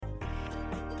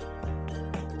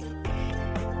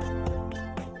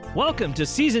Welcome to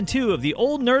Season 2 of the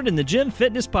Old Nerd in the Gym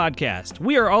Fitness Podcast.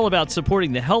 We are all about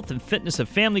supporting the health and fitness of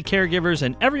family caregivers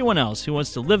and everyone else who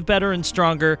wants to live better and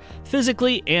stronger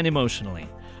physically and emotionally.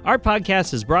 Our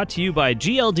podcast is brought to you by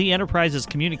GLD Enterprises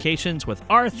Communications with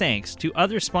our thanks to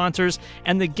other sponsors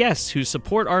and the guests who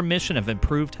support our mission of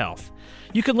improved health.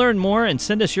 You can learn more and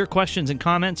send us your questions and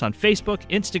comments on Facebook,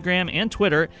 Instagram, and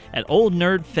Twitter at Old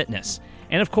Nerd Fitness.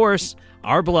 And of course,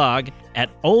 our blog at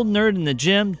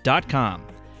oldnerdinthegym.com.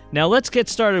 Now let's get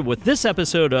started with this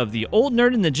episode of the Old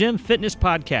Nerd in the Gym Fitness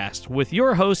Podcast with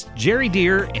your hosts Jerry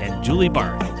Deere and Julie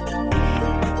Barth.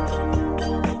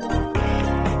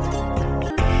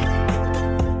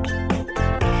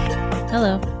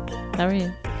 Hello, how are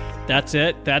you? That's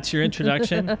it. That's your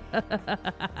introduction.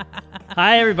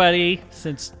 Hi, everybody.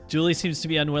 Since Julie seems to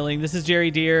be unwilling, this is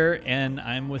Jerry Deere, and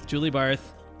I'm with Julie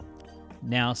Barth.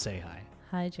 Now say hi.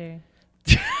 Hi, Jerry.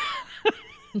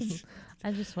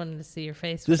 I just wanted to see your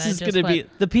face. This is going to be...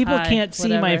 The people can't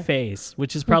see my face,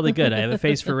 which is probably good. I have a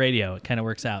face for radio. It kind of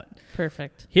works out.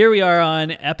 Perfect. Here we are on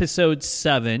episode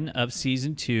 7 of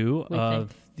season 2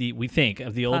 of the Old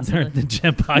Nerd in the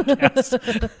Gym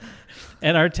podcast.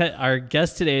 And our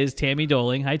guest today is Tammy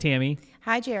Doling. Hi, Tammy.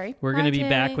 Hi, Jerry. We're going to be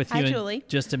back with you Julie. in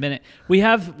just a minute. We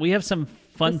have some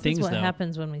fun things, though. This is what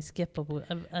happens when we skip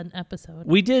an episode.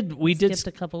 We skipped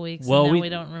a couple weeks. Well, and now we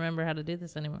don't remember how to do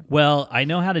this anymore. Well, I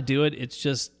know how to do it. It's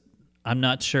just I'm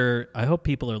not sure. I hope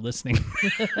people are listening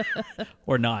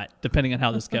or not, depending on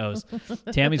how this goes.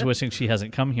 Tammy's wishing she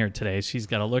hasn't come here today. She's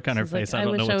got a look on her face. I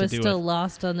don't know what to do with. I wish I was still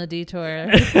lost on the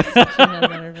detour. She had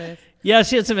on her face. Yeah,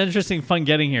 she had some interesting fun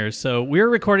getting here. So we're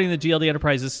recording the GLD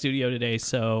Enterprises studio today.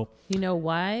 So you know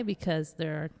why? Because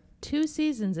there are 2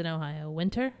 seasons in Ohio,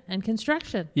 winter and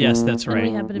construction. Yes, that's right.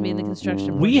 And we happen to be in the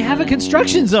construction. We have a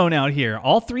construction zone out here.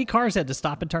 All 3 cars had to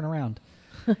stop and turn around.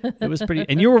 It was pretty,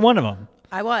 and you were one of them.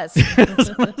 I was.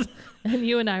 And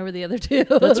you and I were the other 2.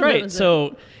 That's right.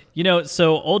 So,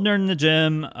 Old Nerd in the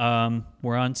Gym,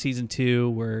 we're on season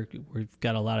 2. We've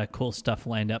got a lot of cool stuff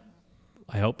lined up,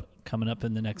 I hope, coming up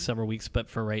in the next several weeks.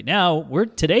 But for right now,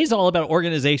 today's all about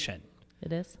organization.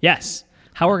 It is? Yes.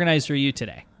 How organized are you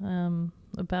today?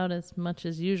 About as much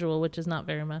as usual, which is not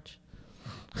very much.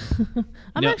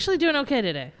 I'm actually doing okay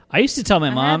today. I used to tell my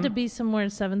mom. I had to be somewhere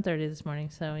at 7:30 this morning,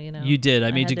 so You did.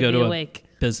 I made you go to a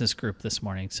business group this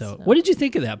morning. So what did you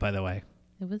think of that, by the way?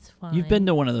 It was fine. You've been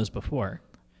to one of those before.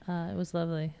 It was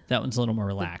lovely. That one's a little more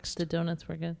relaxed. The donuts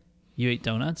were good. You ate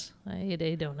donuts? I ate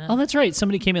a donut. Oh, that's right.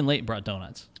 Somebody came in late and brought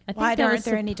donuts. Why aren't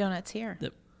there any donuts here?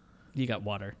 You got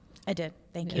water. I did.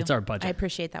 Thank you. It's our budget. I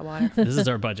appreciate that water. This is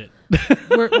our budget.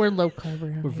 We're low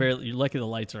carb. You're lucky the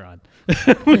lights are on.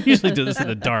 We usually do this in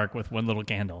the dark with one little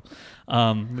candle.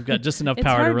 We've got just enough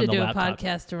power to run the laptop. It's hard to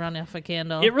do a podcast to run off a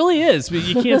candle. It really is. But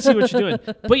you can't see what you're doing.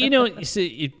 But you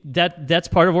see, that's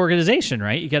part of organization,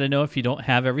 right? You got to know if you don't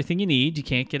have everything you need, you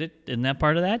can't get it in that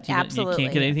part of that. Absolutely. You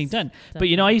can't get anything done. But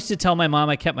I used to tell my mom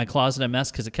I kept my closet a mess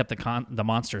because it kept the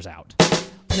monsters out.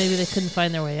 Maybe they couldn't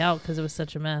find their way out because it was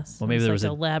such a mess. Well, maybe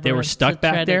they were stuck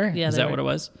back there. Yeah, is that what it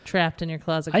was? Trapped in your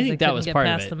closet. I think that was part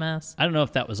of it. The mess. I don't know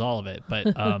if that was all of it,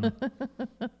 but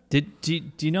do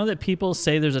you know that people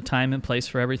say there's a time and place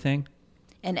for everything?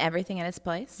 And everything in its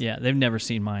place? Yeah, they've never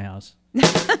seen my house.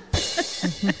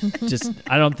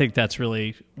 I don't think that's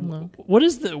really. No. What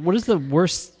is the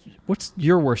worst? What's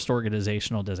your worst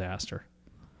organizational disaster?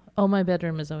 Oh, my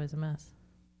bedroom is always a mess.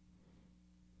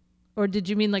 Or did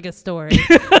you mean like a story?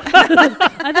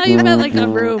 I thought you meant like a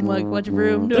room. Like, what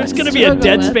room? There's going to be a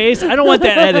dead space. I don't want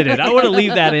that edited. I want to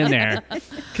leave that in there.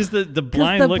 Because the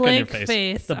blind look on your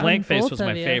face. The blank face was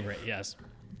my favorite, yes.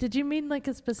 Did you mean like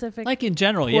a specific Like in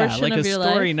general, yeah. Like a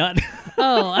story, not...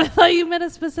 Oh, I thought you meant a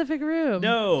specific room.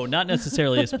 No, not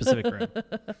necessarily a specific room.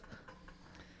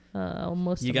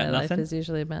 Most of my life is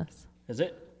usually a mess. Is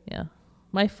it? Yeah.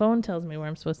 My phone tells me where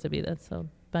I'm supposed to be. That's so...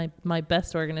 My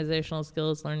best organizational skill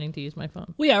is learning to use my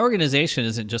phone. Well, yeah, organization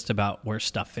isn't just about where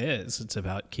stuff is. It's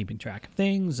about keeping track of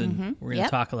things, and we're going to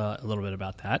talk a little bit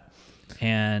about that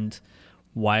and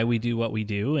why we do what we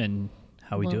do and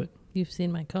how we do it. You've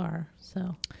seen my car,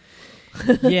 so.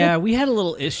 Yeah, we had a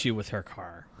little issue with her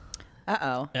car.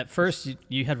 Uh-oh. At first,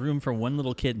 you had room for one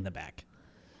little kid in the back.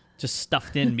 Just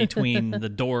stuffed in between the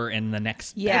door and the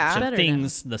next batch of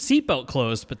things. The seatbelt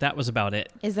closed, but that was about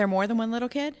it. Is there more than one little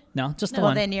kid? No, just one.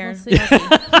 Well, then you're... We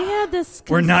had this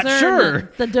We're not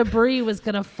sure. The debris was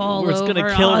going to fall over. It's going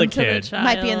to kill the kid. The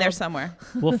might be in there somewhere.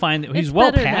 We'll find that he's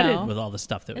well padded now. with all the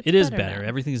stuff. It It's is better better. now.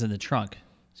 Everything's in the trunk.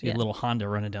 So you have a little Honda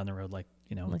running down the road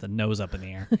with the nose up in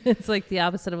the air. It's like the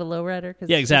opposite of a lowrider.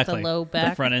 Yeah, exactly. Just a low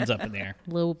back. The front end's up in the air.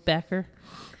 Low backer.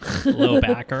 Low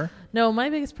backer. No, my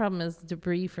biggest problem is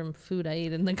debris from food I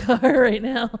eat in the car right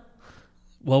now.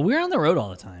 Well, we're on the road all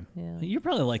the time. Yeah. You're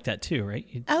probably like that too, right?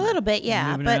 A little bit,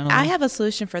 yeah. moving But around a I lot? have a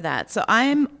solution for that. So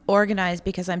I'm organized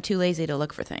because I'm too lazy to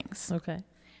look for things. Okay.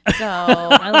 So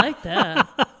I like that.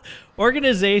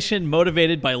 Organization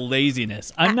motivated by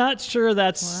laziness. I'm not sure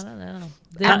that's. Well, I don't know.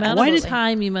 The amount why of did-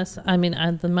 time you must, the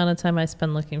amount of time I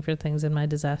spend looking for things in my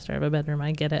disaster of a bedroom,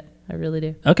 I get it. I really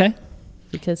do. Okay.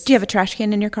 Because do you have a trash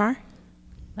can in your car?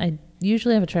 I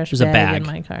usually have a trash There's a bag in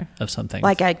bag. my car. Of something.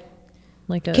 Like a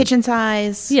Like a kitchen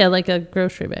size? Yeah, like a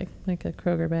grocery bag, like a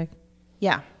Kroger bag.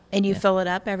 Yeah. And you fill it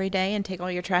up every day and take all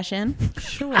your trash in?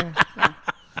 Sure.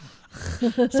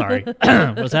 Sorry.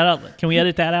 Was that out? Can we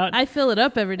edit that out? I fill it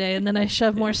up every day and then I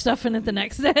shove more stuff in it the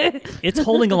next day. It's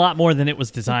holding a lot more than it was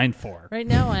designed for. Right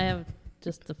now I have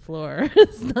just the floor.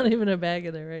 It's not even a bag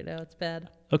in there right now. It's bad.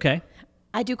 Okay.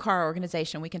 I do car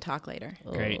organization. We can talk later.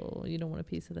 Great. Oh, you don't want a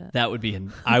piece of that. That would be,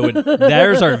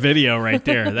 there's our video right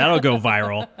there. That'll go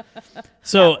viral.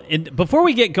 So before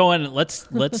we get going, let's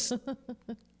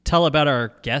tell about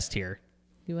our guest here.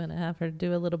 You want to have her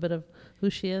do a little bit of who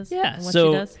she is? Yeah, And what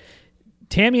so she does?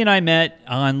 Tammy and I met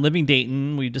on Living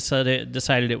Dayton. We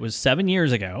decided it was 7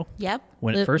 years ago Yep.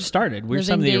 when it first started. We're Living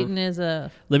some of the Dayton is a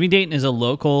Living Dayton is a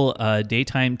local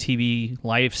daytime TV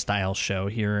lifestyle show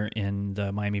here in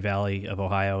the Miami Valley of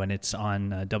Ohio, and it's on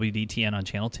WDTN on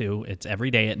Channel 2. It's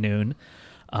every day at noon.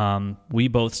 We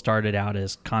both started out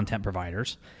as content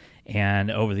providers, and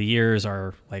over the years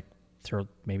are like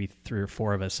maybe 3 or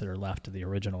 4 of us that are left of the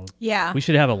original. Yeah. We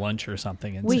should have a lunch or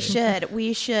something. And We say-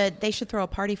 should. They should throw a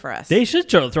party for us. They should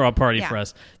throw a party Yeah. for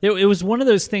us. It was one of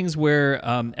those things where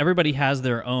everybody has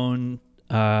their own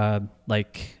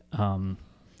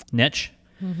niche.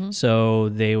 Mm-hmm. So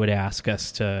they would ask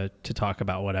us to talk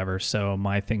about whatever. So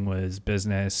my thing was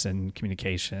business and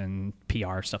communication,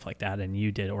 PR, stuff like that. And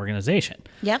you did organization.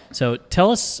 Yep. So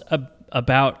tell us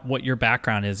about what your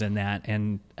background is in that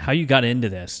and how you got into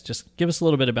this. Just give us a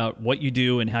little bit about what you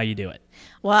do and how you do it.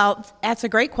 Well, that's a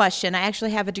great question. I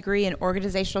actually have a degree in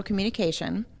organizational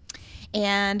communication,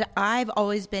 and I've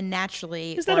always been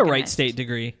naturally Is that a Wright organized. State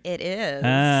degree? It is.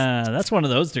 That's one of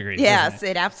those degrees. Yes, isn't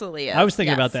it? it absolutely is. I was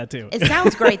thinking Yes. about that too. It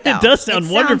sounds great, though. It does sound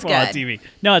It wonderful on sounds good. TV.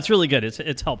 No, it's really good.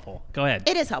 It's helpful. Go ahead.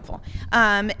 It is helpful.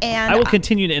 And I will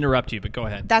continue to interrupt you, but go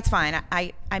ahead. That's fine.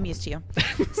 I'm used to you.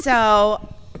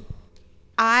 So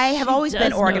I have always does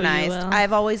been know you organized. well.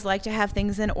 I've always liked to have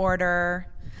things in order.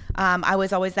 I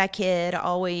was always that kid,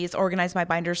 always organized my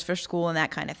binders for school and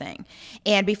that kind of thing.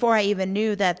 And before I even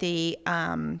knew that the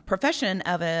profession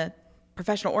of a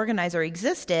professional organizer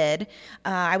existed,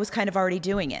 I was kind of already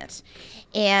doing it.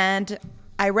 And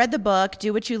I read the book,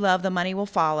 Do What You Love, The Money Will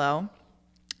Follow.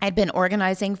 I'd been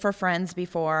organizing for friends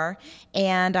before,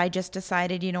 and I just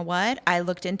decided, you know what? I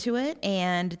looked into it,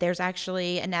 and there's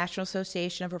actually a National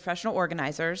Association of Professional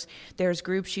Organizers. There's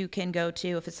groups you can go to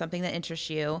if it's something that interests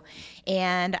you.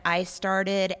 And I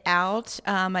started out,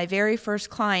 my very first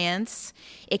clients,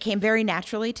 it came very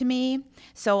naturally to me.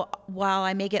 So while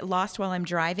I may get lost while I'm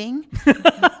driving,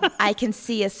 I can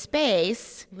see a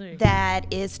space that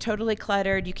is totally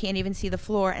cluttered. You can't even see the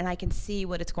floor, and I can see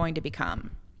what it's going to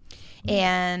become.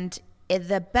 And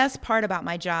the best part about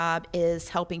my job is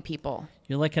helping people.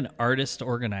 You're like an artist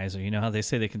organizer. You know how they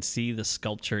say they can see the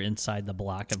sculpture inside the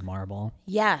block of marble?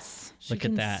 Yes, She Look at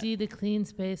can that. see the clean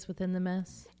space within the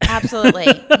mess. absolutely.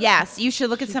 Yes, you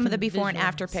should look at some of the can before and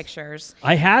after visualize. pictures.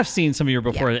 I have seen some of your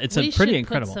before. Yeah. It's We a pretty should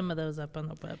incredible. Put some of those up on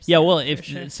the website. Yeah, well, for if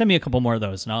sure. send me a couple more of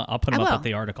those, and I'll put them I up will. with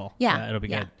the article. Yeah, it'll be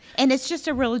good. And it's just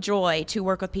a real joy to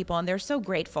work with people, and they're so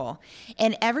grateful.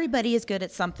 And everybody is good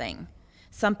at something.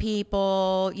 Some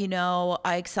people,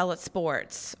 I excel at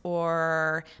sports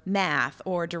or math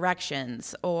or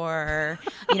directions, or,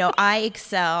 I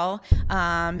excel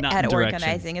at in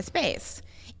organizing a space.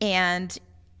 And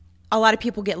a lot of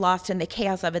people get lost in the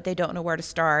chaos of it. They don't know where to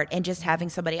start. And just having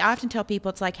somebody, I often tell people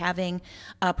it's like having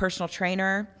a personal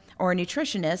trainer or a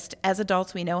nutritionist. As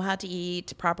adults, we know how to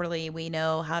eat properly. We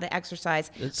know how to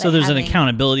exercise. So but there's an having-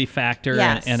 accountability factor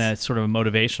Yes. and a sort of a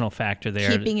motivational factor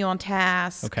there. keeping you on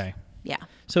task. Okay. Yeah.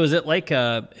 So is it like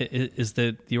is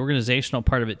the organizational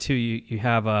part of it too? You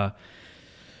have a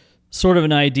sort of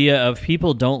an idea of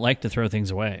people don't like to throw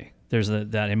things away. There's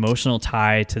that emotional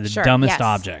tie to the Sure, dumbest yes,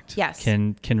 object. yes.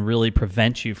 Can really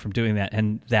prevent you from doing that,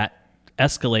 and that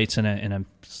escalates in a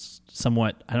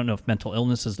somewhat, I don't know if mental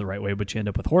illness is the right way, but you end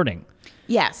up with hoarding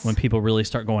Yes. when people really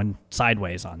start going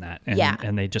sideways on that,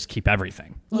 and they just keep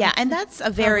everything. Yeah, and that's a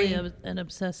very Probably an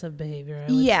obsessive behavior.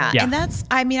 I would yeah, say. Yeah. and that's,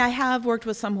 I mean, I have worked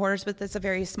with some hoarders, but that's a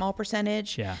very small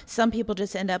percentage. Yeah. Some people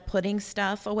just end up putting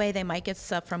stuff away. They might get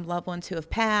stuff from loved ones who have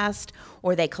passed,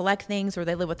 or they collect things, or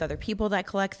they live with other people that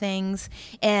collect things.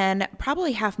 And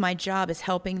probably half my job is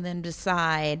helping them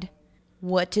decide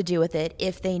what to do with it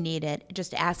if they need it,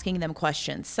 just asking them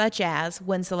questions, such as,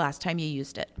 when's the last time you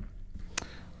used it?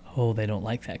 Oh, they don't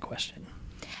like that question.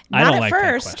 Not I don't at like that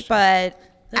first, question. but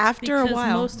That's after a because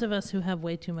while. most of us who have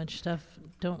way too much stuff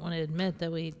don't want to admit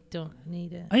that we don't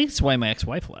need it. I think it's why my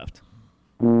ex-wife left.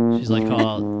 She's like,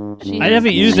 oh, She I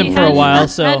haven't used she him for a while,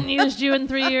 so hadn't used you in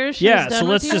 3 years. She yeah, was so done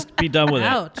let's with you? just be done with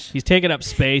Ouch. it. He's taking up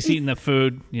space, eating the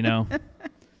food,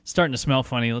 starting to smell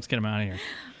funny. Let's get him out of here.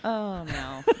 Oh,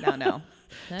 no.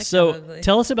 That So got ugly.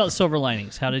 tell us about Silver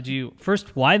Linings. How did you,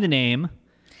 first, why the name?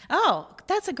 Oh,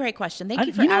 that's a great question. Thank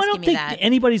you for I asking don't me think that.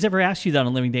 anybody's ever asked you that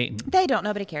on Living Dayton. They don't.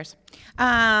 Nobody cares. But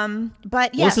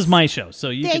yes. Well, this is my show, so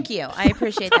you Thank you. I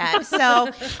appreciate that. So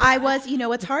I was,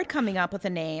 it's hard coming up with a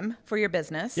name for your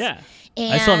business. Yeah.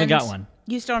 I still haven't got one.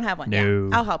 You still don't have one? No.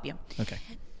 Yeah. I'll help you. Okay.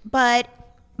 But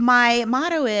my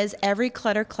motto is every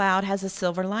clutter cloud has a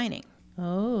silver lining.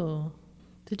 Oh,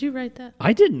 did you write that?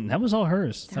 I didn't. That was all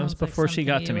hers. That was Sounds like before she something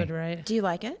got you to me. would write. Do you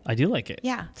like it? I do like it.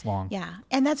 Yeah. It's long. Yeah.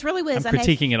 And that's really what it I'm is. And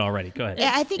critiquing it already. Go ahead.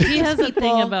 yeah, I think it He gives has a people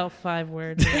thing about 5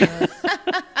 words.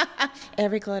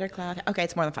 every clutter cloud. Okay,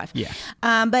 it's more than 5. Yeah.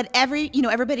 But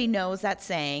everybody knows that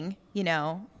saying,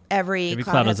 every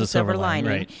cloud has a silver lining.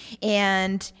 right.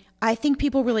 And I think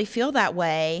people really feel that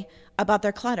way about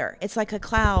their clutter. It's like a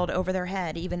cloud over their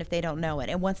head, even if they don't know it.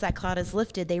 And once that cloud is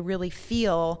lifted, they really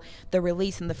feel the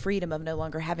release and the freedom of no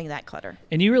longer having that clutter.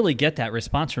 And you really get that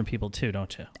response from people too,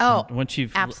 don't you? Oh, once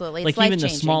you've absolutely. Like It's even the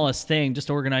life-changing. smallest thing, just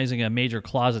organizing a major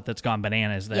closet that's gone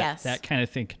bananas. Yes. That kind of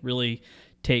thing can really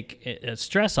take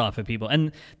stress off of people.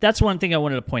 And that's one thing I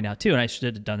wanted to point out too. And I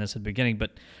should have done this at the beginning,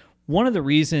 but one of the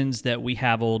reasons that we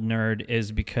have Old Nerd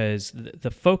is because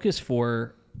the focus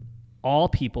for all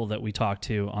people that we talk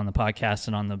to on the podcast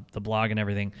and on the blog and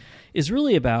everything is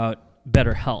really about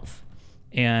better health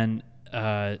and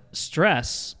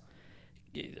stress.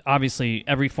 Obviously,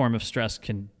 every form of stress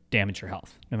can damage your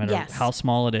health. No matter Yes. how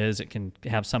small it is, it can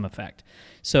have some effect.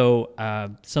 So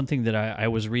something that I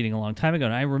was reading a long time ago,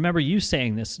 and I remember you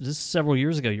saying this is several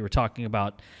years ago, you were talking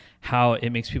about how it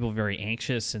makes people very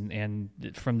anxious, and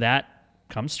from that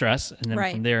comes stress, and then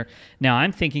Right. from there. Now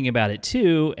I'm thinking about it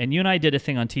too, and you and I did a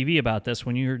thing on TV about this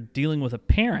when you're dealing with a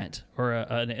parent or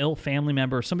an ill family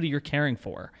member or somebody you're caring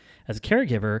for. As a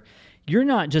caregiver, you're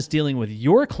not just dealing with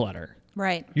your clutter.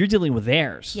 Right. You're dealing with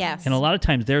theirs. Yes. And a lot of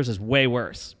times theirs is way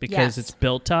worse because Yes. it's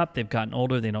built up. They've gotten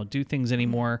older. They don't do things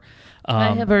anymore.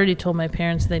 I have already told my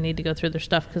parents they need to go through their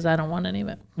stuff because I don't want any of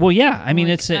it. Well, yeah. I mean,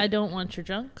 Like, it's I don't want your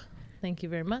junk. Thank you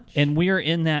very much. and we are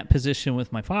in that position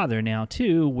with my father now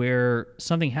too, where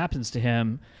something happens to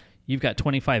him. You've got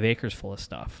 25 acres full of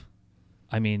stuff.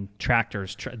 I mean,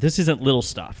 tractors. This isn't little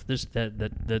stuff. There's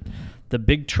the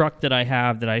big truck that I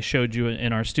have that I showed you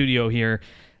in our studio here.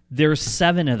 There's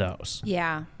 7 of those.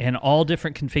 Yeah. And all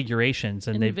different configurations,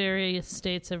 and in they've various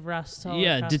states of rust. All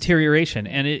yeah, across- deterioration,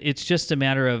 and it's just a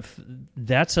matter of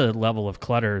that's a level of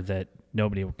clutter that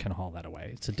nobody can haul that away.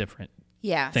 It's a different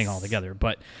Yes. thing altogether.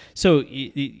 But so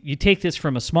you take this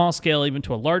from a small scale even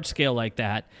to a large scale like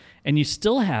that, and you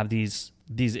still have these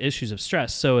issues of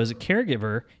stress. So as a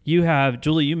caregiver, you have,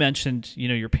 Julie, you mentioned,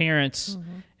 your parents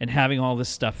and having all this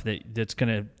stuff that's going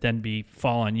to then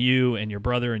fall on you and your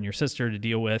brother and your sister to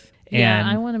deal with. Yeah, And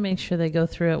I want to make sure they go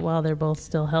through it while they're both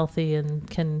still healthy and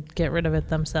can get rid of it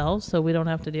themselves so we don't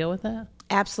have to deal with that.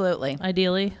 Absolutely.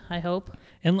 Ideally, I hope.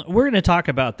 And we're going to talk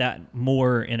about that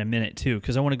more in a minute too,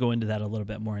 because I want to go into that a little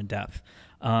bit more in depth.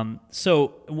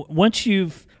 So once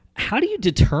how do you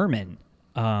determine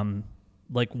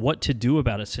like what to do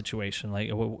about a situation? Like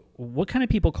what kind of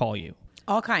people call you?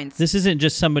 All kinds. This isn't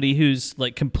just somebody who's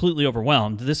like completely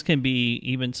overwhelmed. This can be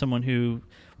even someone who,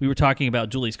 we were talking about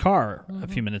Julie's car a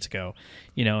few minutes ago,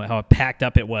 how packed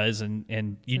up it was, and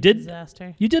you It's a did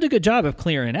disaster. you did a good job of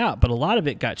clearing it out, but a lot of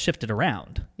it got shifted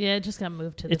around. Yeah, it just got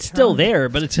moved to the It's still trunk. there,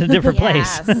 but it's in a different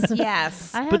place. Yes.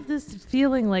 Yes. I have this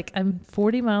feeling like I'm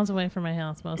 40 miles away from my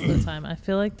house most of the time. I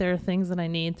feel like there are things that I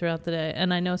need throughout the day,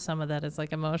 and I know some of that is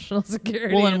like emotional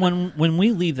security. Well, and when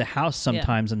we leave the house yeah.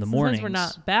 sometimes in the Sometimes mornings, we're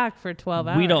not back for 12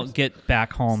 hours. we don't get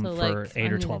back home So, for like, 8 or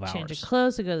I need 12 to change hours. of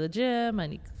clothes to go to the gym. I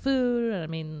need food. I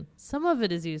mean, some of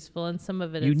it is useful and some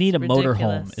of it You is need a ridiculous.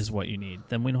 motorhome is what you need.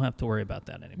 Then we don't have to worry about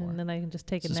that anymore. And then I can just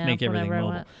take a Just nap make everything whenever I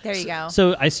mobile. want. There you go.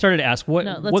 So I started to ask No,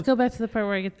 let's what go back to the part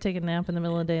where I get to take a nap in the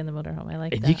middle of the day in the motorhome. I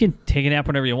like that. you can take a nap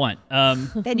whenever you want.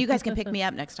 Then you guys can pick me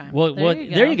up next time.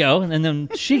 There you go. And then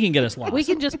she can get us lost. We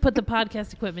can just put the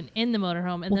podcast equipment in the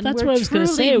motorhome, and Well, then that's we're what I was gonna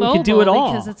truly say. We mobile could do it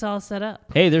all. because it's all set up.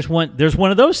 Hey, there's one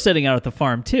of those sitting out at the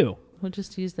farm too. We'll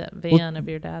just use that van of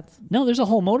your dad's. No, there's a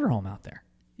whole motorhome out there.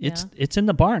 It's in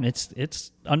the barn.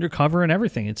 It's undercover and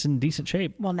everything. It's in decent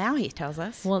shape. Well, now he tells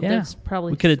us. Well, Yeah, there's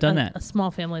probably we could have done a, that. a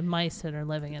small family of mice that are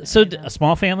living in it. So right now. a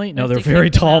small family? No, have they're to very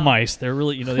kick them tall out. mice. They're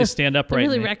really, they stand They're upright.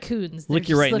 really and they raccoons. They lick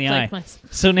you just right in look the like eye. mice.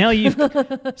 So now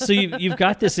you've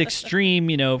got this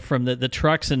extreme, from the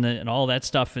trucks and all that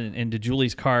stuff into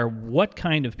Julie's car. What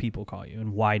kind of people call you,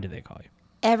 and why do they call you?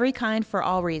 Every kind for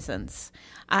all reasons.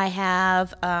 I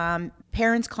have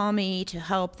parents call me to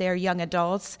help their young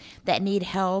adults that need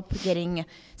help getting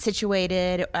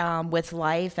situated with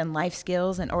life and life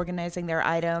skills and organizing their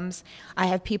items. I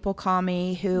have people call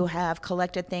me who have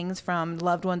collected things from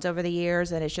loved ones over the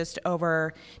years and it's just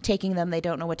overtaking them. They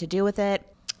don't know what to do with it.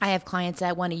 I have clients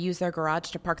that want to use their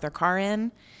garage to park their car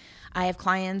in. I have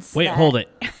clients Wait, that- hold it.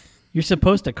 You're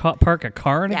supposed to park a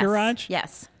car in a Yes, garage?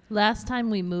 Yes. Last time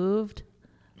we moved,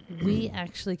 we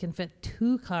actually can fit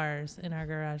 2 cars in our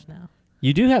garage now.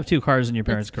 You do have 2 cars in your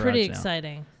parents' It's garage pretty now.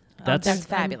 exciting. That's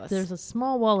fabulous. There's a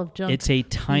small wall of junk. It's a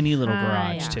tiny little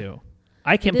behind. garage too.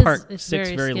 I can It is- park it's 6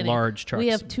 very skinny. large trucks. We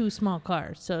have 2 small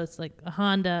cars, so it's like a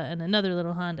Honda and another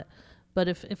little Honda. But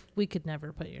if we could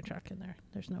never put your truck in there,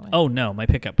 there's no way. Oh no, my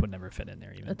pickup would never fit in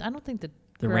there even. But I don't think the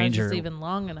The garage Ranger- is even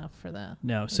long enough for that.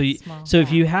 No, It's so small. if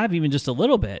you have even just a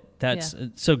little bit, that's Yeah.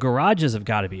 so garages have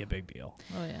got to be a big deal.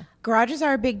 Oh yeah. Garages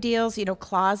are big deals,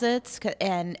 closets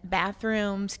and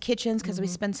bathrooms, kitchens, because we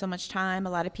Mm-hmm. spend so much time. A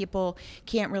lot of people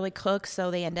can't really cook, so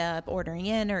they end up ordering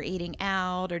in or eating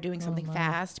out or doing something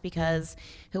fast because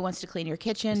who wants to clean your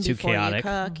kitchen It's too before chaotic. you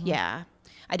cook? Mm-hmm. Yeah.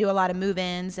 I do a lot of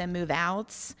move-ins and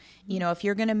move-outs. If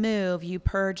you're going to move, you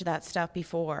purge that stuff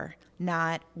before,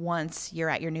 not once you're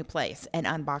at your new place and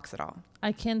unbox it all.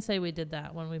 I can say we did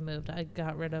that when we moved. I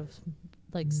got rid of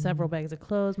like several bags of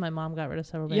clothes. My mom got rid of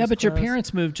several bags Yeah, of but your clothes.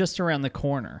 parents moved just around the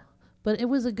corner. But it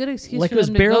was a good excuse Like for it was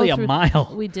them to go barely a through-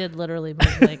 mile. We did literally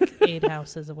move like 8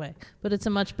 houses away. But it's a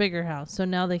much bigger house, so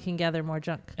now they can gather more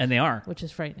junk, And they are. which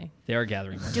is frightening. They are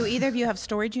gathering more. Do either of you have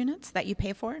storage units that you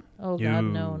pay for? Oh, God,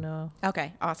 No. no.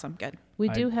 Okay, awesome, good. We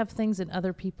do have things in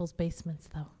other people's basements,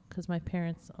 though, because my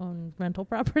parents own rental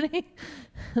property,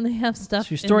 and they have stuff.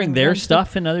 So you're in storing their rental-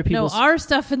 stuff in other No, people's. our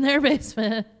stuff in their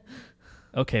basement.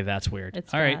 Okay, that's weird.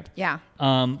 It's All right. bad. Yeah.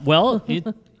 Well,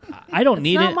 I don't It's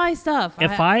need not it. my stuff.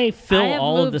 If I fill I have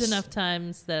all of moved this- enough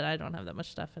times that I don't have that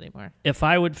much stuff anymore. If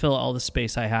I would fill all the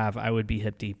space I have, I would be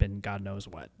hip deep in God knows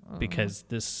what. Uh-huh. Because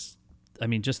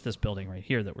just this building right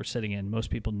here that we're sitting in, most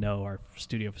people know our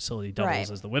studio facility doubles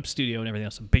Right. as the whip studio and everything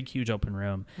else. A big, huge open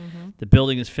room. Mm-hmm. The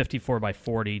building is 54 by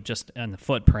 40 just on the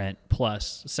footprint,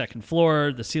 plus second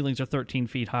floor. The ceilings are 13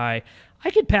 feet high. I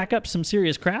could pack up some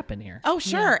serious crap in here. Oh,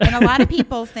 sure. And a lot of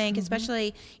people think,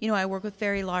 especially, I work with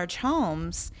very large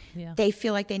homes, Yeah. they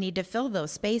feel like they need to fill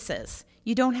those spaces.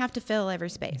 You don't have to fill every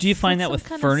space. Do you find that Some with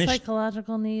kind of furnished?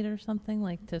 psychological need or something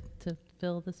like to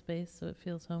fill the space so it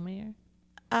feels homier?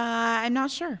 I'm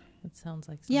not sure. It sounds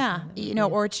like some Yeah. kind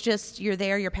of- Or it's just you're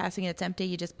there, you're passing it, it's empty,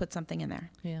 you just put something in there.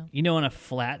 yeah. On a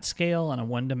flat scale, on a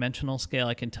one-dimensional scale,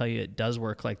 I can tell you it does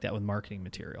work like that with marketing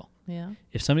material. Yeah.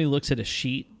 If somebody looks at a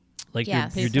sheet, like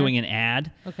Yes. you're doing an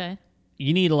ad, Okay.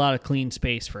 you need a lot of clean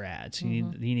space for ads. You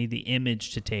need the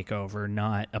image to take over,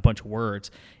 not a bunch of words.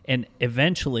 And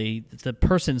eventually, the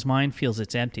person's mind feels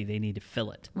it's empty. They need to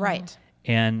fill it. Right.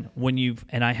 And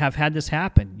and I have had this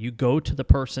happen. You go to the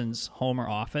person's home or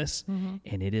office, and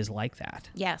it is like that.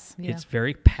 Yes. Yeah. It's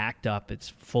very packed up. It's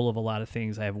full of a lot of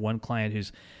things. I have one client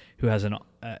who has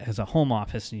a home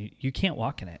office, and you can't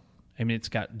walk in it. I mean, it's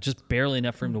got just barely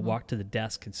enough room to walk to the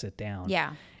desk and sit down.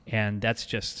 Yeah. And that's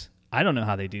just, I don't know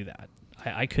how they do that.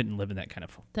 I couldn't live in that kind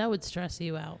of. That would stress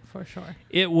you out for sure.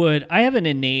 It would. I have an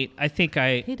innate. I think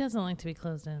He doesn't like to be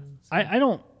closed in. So. I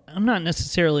don't. I'm not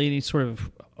necessarily any sort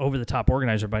of over the top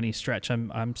organizer by any stretch.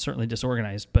 I'm certainly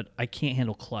disorganized, but I can't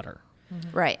handle clutter.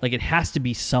 Right. Like it has to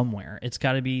be somewhere. It's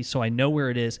got to be so I know where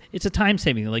it is. It's a time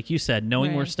saving, like you said,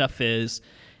 knowing where Right. stuff is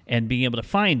and being able to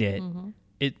find it.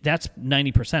 That's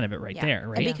 90% of it right Yeah. there,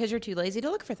 right? And because you're too lazy to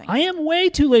look for things. I am way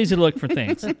too lazy to look for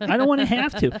things. I don't want to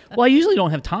have to. Well, I usually don't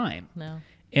have time. No.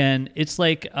 And it's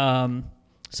like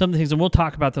some things, and we'll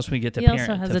talk about this when we get to He also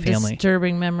parent, has to a family.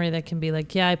 disturbing memory that can be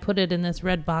like, yeah, I put it in this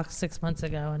red box 6 months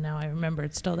ago, and now I remember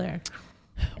it's still there.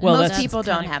 Well, most that's people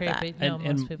don't kinda have that. creepy. No,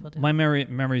 most people do. my memory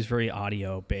is very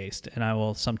audio based, and I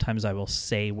will sometimes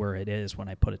say where it is when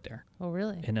I put it there, Oh,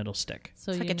 really? and it'll stick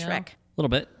So It's like you a know. trick. a little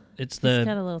bit. It's It's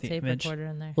got a little tape image. recorder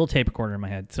in there. Little tape recorder in my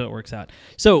head, so it works out.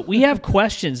 So we have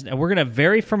questions. We're going to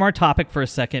vary from our topic for a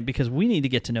second because we need to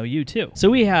get to know you too. So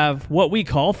we have what we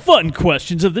call fun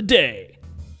questions of the day.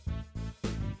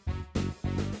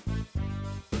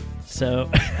 So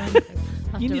I'll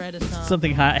have you to need write a song.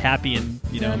 something happy and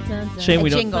Dun, dun, dun. shame we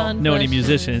A don't jingle. know any Fun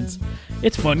musicians. questions.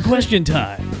 It's fun question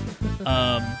time.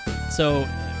 So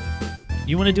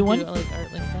you want to do one? Do it like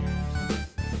Art Lincoln or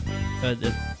something.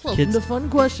 The Welcome kids. to Fun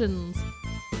Questions.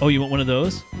 Oh, you want one of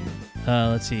those?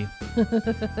 Let's see.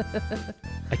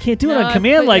 I can't do it No, on I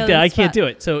command put you like on that. the I can't spot. do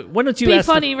it. So why don't you Be ask?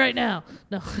 funny right now.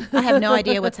 No. I have no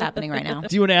idea what's happening right now.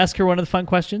 Do you want to ask her one of the fun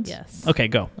questions? Yes. Okay,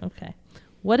 go. Okay.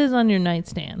 What is on your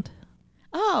nightstand?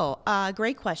 Oh,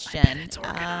 great question. It's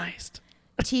organized.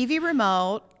 TV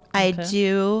remote. I Okay.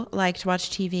 do like to watch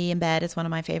TV in bed. It's one of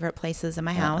my favorite places in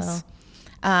my house.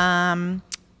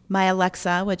 My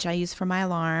Alexa, which I use for my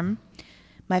alarm,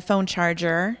 my phone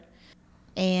charger,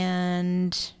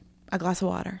 and a glass of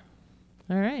water.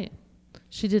 All right.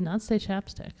 She did not say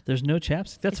chapstick. There's no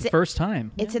chapstick. That's It's the first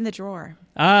time. It's in the drawer.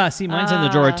 See, mine's in the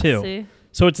drawer too. See?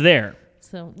 So it's there.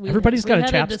 So Everybody's got a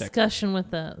had chapstick. a discussion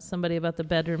with somebody about the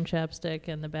bedroom chapstick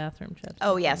and the bathroom chapstick.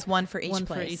 Oh yes, one for each One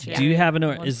for place. each Yeah. Do you have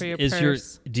One for your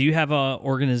purse. do you have a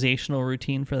organizational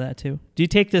routine for that too? Do you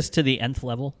take this to the nth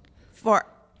level For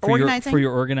for organizing?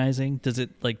 your organizing? Does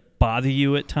it like bother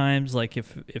you at times? Like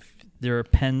if there are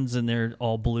pens and they're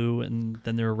all blue and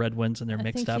then there are red ones and they're I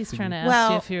mixed think up. he's and trying to you- ask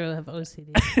Well- you if you have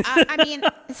OCD. I mean,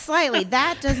 slightly.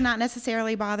 That does not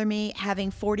necessarily bother me. Having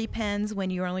 40 pens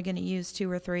when you're only going to use 2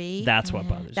 or 3. That's what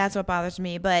bothers That's what bothers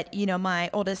me. But,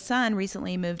 my oldest son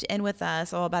recently moved in with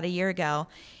us, about a year ago,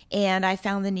 and I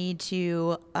found the need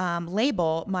to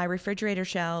label my refrigerator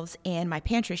shelves and my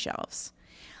pantry shelves.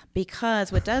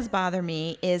 Because what does bother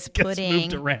me is Gets moved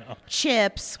putting around.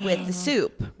 chips with the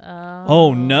soup.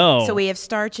 Oh no! So we have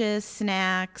starches,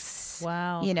 snacks.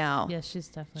 Wow. Yeah, she's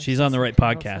definitely. She's on the right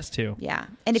podcast too. Yeah.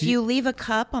 And if you leave a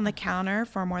cup on the counter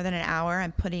for more than an hour,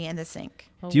 I'm putting it in the sink.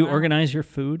 Oh, Do you wow. organize your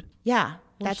food? Yeah.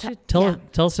 Well, That's shit. Tell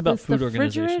us about Is food the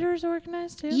organization. refrigerator's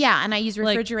organized too? Yeah, and I use Like-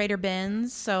 refrigerator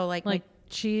bins. So like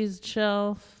cheese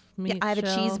shelf, meat I have a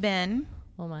cheese shelf. bin,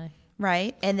 Oh my.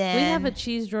 right? And then We have a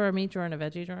cheese drawer, a meat drawer, and a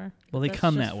veggie drawer. Well, they That's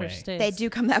come just that for way. space. they do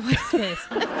come that way. Space.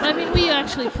 I mean, we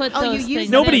actually put Oh, you those use things.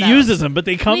 Nobody in. those. uses them, but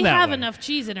they come We that have way. enough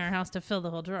cheese in our house to fill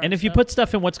the whole drawer. And if you so- put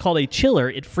stuff in what's called a chiller,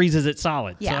 it freezes it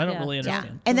solid. So Yeah. I don't Yeah. really Yeah.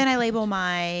 understand. And then I label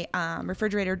my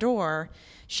refrigerator door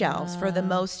shelves for the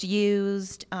most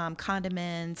used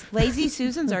condiments. Lazy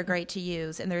Susans are great to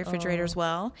use in the refrigerator as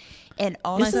well. And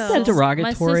also Isn't that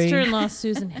derogatory? My sister-in-law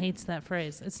Susan hates that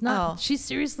phrase. It's not. Oh. She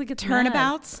seriously gets mad.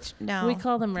 turnabouts. No, We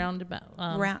call them roundabout.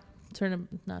 Round-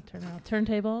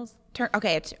 Turntables.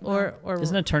 Okay, it's Or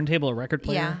Isn't a turntable a record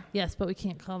player? yeah. yes, but we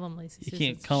can't call them lazy. You Susans.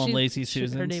 can't call them lazy Her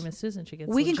Susans? name is Susan. She gets.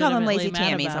 We can call them lazy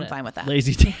legitimately Tammies. mad I'm about fine with that.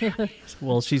 Lazy.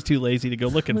 well, she's too lazy to go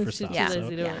looking for She's stuff. too Yeah.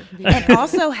 lazy to Yeah. do And it.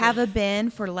 also have a bin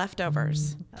for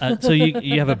leftovers. So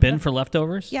you have a bin for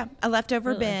leftovers? Yeah, a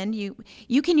leftover bin.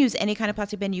 You can use any kind of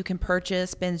plastic bin. You can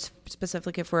purchase bins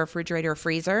specifically for a refrigerator or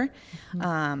freezer.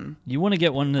 You want to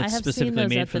get one I that's have specifically seen those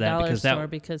made at for the that dollar because store that.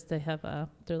 because they have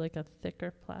they're like a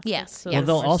thicker plastic. Yes, so yes. Well, they're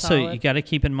they'll more also solid. you got to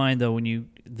keep in mind though when you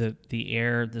the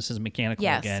air. This is mechanical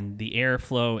Yes. again. The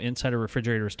airflow inside a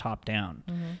refrigerator is top down.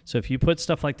 Mm-hmm. So if you put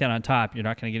stuff like that on top, you're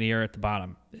not going to get air at the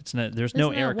bottom. It's not. There's no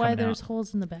Isn't air that why coming there's out.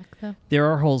 holes in the back though? There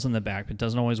are holes in the back, but it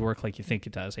doesn't always work like you think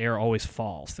it does. Air always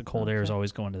falls. The cold air is Okay.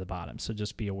 always going to the bottom. So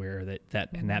just be aware that and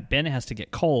Mm-hmm. that bin has to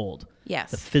get cold.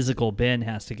 Yes. The physical bin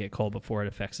has to get cold before it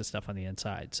affects the stuff on the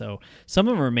inside. So some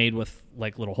of them are made with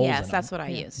like little holes in Yes, them. that's what I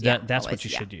use. That, Yeah, that's always, what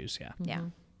you yeah. should use. Yeah. Yeah.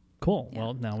 Cool.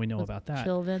 Well, now we know about that.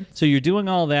 chill vents. So you're doing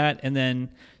all that, and then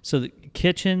so the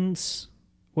kitchens.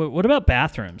 What about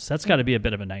bathrooms? That's got to be a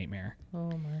bit of a nightmare. Oh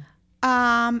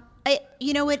my.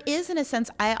 It is in a sense.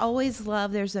 I always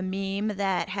love. There's a meme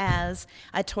that has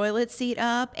a toilet seat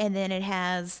up, and then it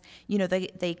has,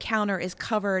 the counter is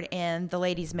covered in the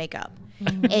lady's makeup,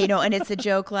 and it's a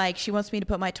joke like she wants me to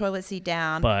put my toilet seat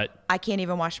down, But I can't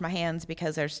even wash my hands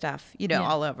because there's stuff, Yeah.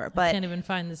 all over. I But can't even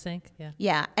find the sink. Yeah.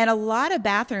 yeah, and a lot of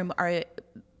bathroom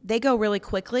they go really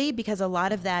quickly because a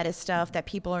lot of that is stuff that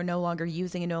people are no longer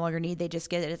using and no longer need. They just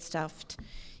get it stuffed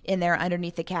in there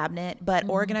underneath the cabinet. But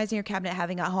organizing your cabinet,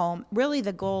 having a home, really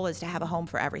the goal is to have a home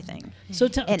for everything. so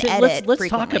And let's edit talk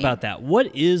frequently. about that.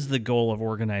 What is the goal of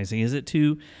organizing? Is it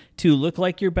to look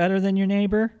like you're better than your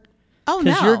neighbor? Oh, no.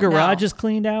 Because your garage no. is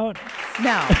cleaned out.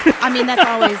 No, I mean that's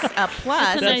always a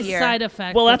plus. It's a nice if you're- side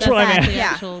effect. Well, but that's what I not meant. the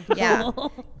Yeah. actual Yeah.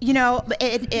 goal. You know,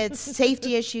 it's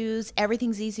safety issues.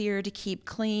 Everything's easier to keep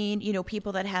clean. You know,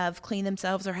 people that have cleaned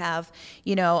themselves or have,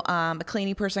 you know, a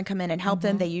cleaning person come in and help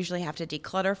them, they usually have to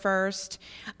declutter first,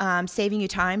 saving you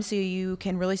time so you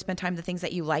can really spend time the things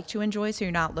that you like to enjoy so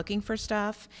you're not looking for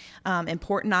stuff.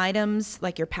 Important items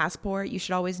like your passport, you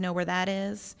should always know where that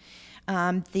is.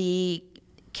 The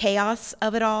chaos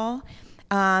of it all.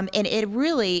 And it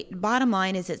really, bottom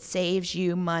line is it saves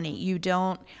you money. You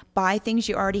don't buy things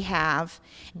you already have.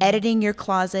 Editing your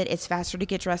closet, it's faster to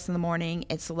get dressed in the morning.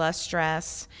 It's less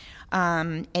stress.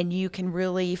 And you can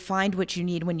really find what you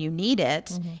need when you need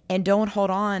it and don't hold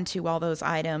on to all those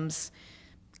items,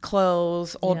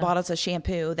 clothes, old bottles of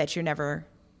shampoo that you're never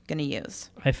going to use.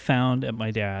 I found at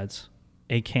my dad's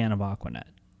a can of Aquanet,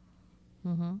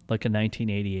 like a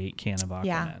 1988 can of Aquanet.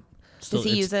 Yeah. Still,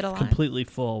 Does he it's use it a lot? Completely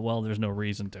full. Well, there's no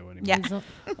reason to anymore. Yeah.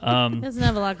 He doesn't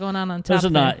have a lot going on top There's there,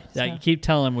 not. so. You keep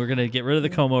telling him we're going to get rid of the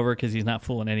comb over because he's not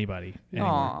fooling anybody anymore.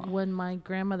 Aw. When my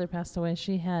grandmother passed away,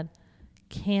 she had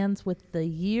cans with the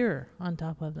year on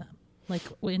top of them, like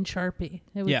in Sharpie.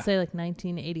 It would Yeah. say like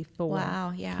 1984.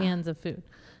 Wow, yeah. Cans of food.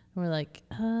 And we're like,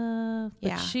 but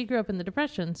Yeah. she grew up in the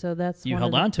Depression, so that's You one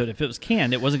held of the, on to it. If it was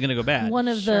canned, it wasn't going to go bad. One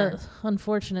of Sure. the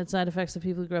unfortunate side effects of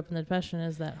people who grew up in the Depression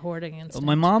is that hoarding instinct.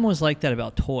 My mom was like that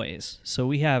about toys. So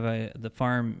we have the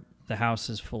farm, the house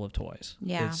is full of toys.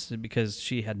 Yeah. It's because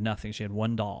she had nothing. She had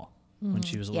one doll when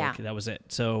she was a little Yeah. kid. That was it.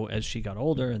 So as she got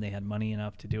older and they had money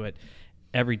enough to do it,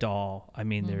 every doll, I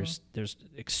mean, there's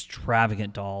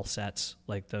extravagant doll sets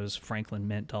like those Franklin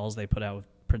Mint dolls they put out with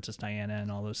Princess Diana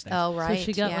and all those things. Oh, right. So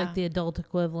she got yeah. like the adult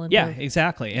equivalent. Yeah, of,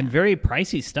 exactly. And very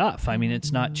pricey stuff. I mean,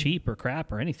 it's not cheap or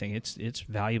crap or anything. It's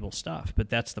valuable stuff. But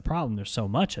that's the problem. There's so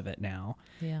much of it now.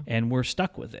 Yeah. And we're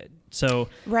stuck with it. So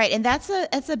Right, and that's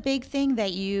a big thing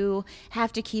that you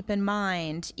have to keep in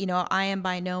mind. You know, I am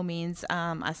by no means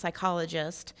a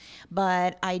psychologist,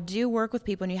 but I do work with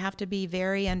people, and you have to be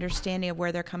very understanding of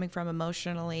where they're coming from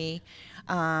emotionally,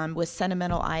 with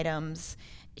sentimental items,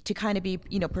 to kind of be,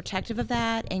 you know, protective of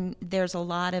that. And there's a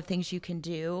lot of things you can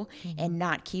do and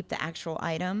not keep the actual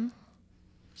item.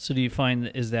 So do you find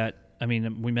is that, I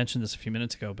mean, we mentioned this a few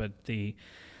minutes ago, but the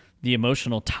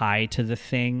emotional tie to the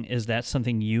thing, is that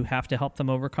something you have to help them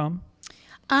overcome?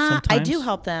 I Sometimes? do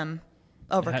help them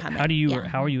overcome How it. do you? Yeah.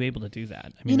 How are you able to do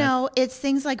that? I mean, You know, it's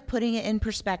things like putting it in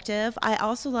perspective. I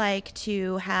also like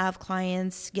to have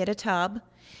clients get a tub,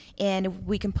 and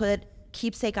we can put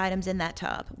keepsake items in that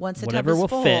tub. Once the Whatever tub is will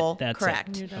full, fit, that's it.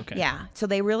 correct. Okay. Yeah. So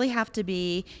they really have to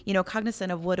be, you know,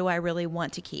 cognizant of what do I really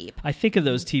want to keep. I think of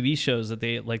those TV shows that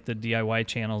they like, the DIY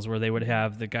channels, where they would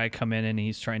have the guy come in and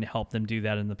he's trying to help them do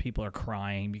that, and the people are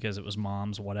crying because it was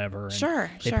mom's whatever. And Sure,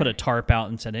 They sure. put a tarp out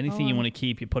and said anything you want to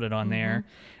keep, you put it on there,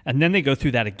 and then they go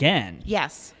through that again.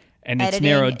 Yes. And it's Editing,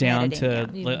 narrowed down editing, to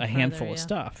yeah. Even a handful further, of yeah.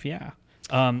 stuff.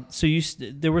 Yeah. So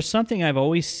there was something I've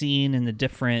always seen in the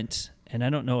different, and I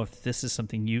don't know if this is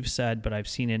something you've said, but I've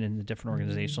seen it in the different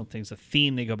organizational things. A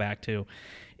theme they go back to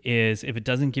is, if it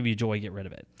doesn't give you joy, get rid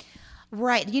of it.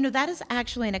 Right. You know, that is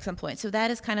actually an excellent point. So that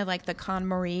is kind of like the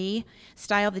KonMari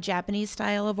style, the Japanese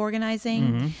style of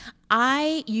organizing.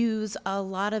 I use a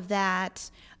lot of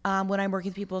that when I'm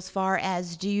working with people, as far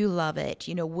as, do you love it?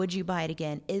 You know, would you buy it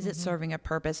again? Is it serving a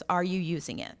purpose? Are you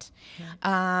using it?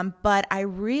 But I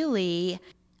really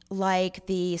like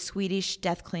the Swedish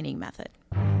death cleaning method.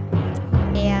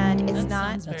 And it's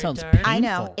not... Very sounds dark. I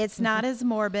know. painful. It's not as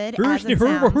morbid First, as it you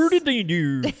heard sounds. what did they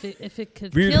do? If it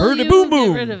could We'd kill heard a you, boom get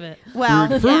boom. rid of it. Well,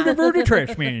 Heard yeah. the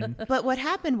trash man. But what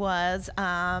happened was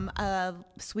a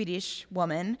Swedish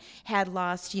woman had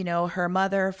lost, you know, her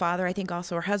mother, father, I think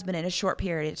also her husband, in a short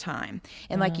period of time.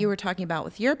 And like you were talking about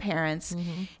with your parents,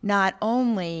 not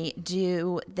only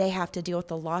do they have to deal with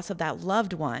the loss of that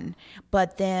loved one,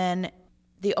 but then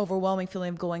the overwhelming feeling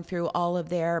of going through all of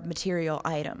their material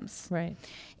items. Right.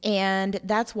 And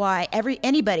that's why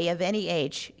anybody of any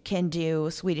age can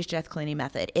do Swedish death cleaning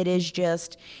method. It is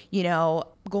just, you know,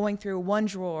 going through one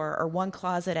drawer or one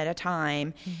closet at a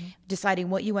time, deciding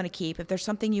what you want to keep. If there's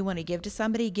something you want to give to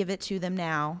somebody, give it to them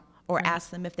now, or ask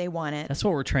them if they want it. That's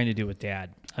what we're trying to do with Dad.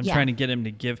 I'm Yeah. trying to get him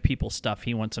to give people stuff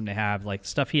he wants them to have, like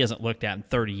stuff he hasn't looked at in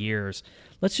 30 years.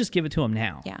 Let's just give it to him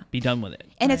now. Yeah. Be done with it.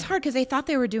 And it's hard because they thought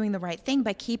they were doing the right thing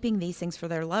by keeping these things for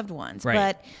their loved ones. Right.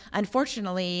 But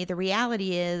unfortunately, the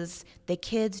reality is the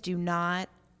kids do not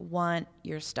want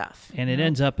your stuff. And it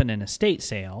ends up in an estate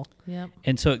sale. Yep.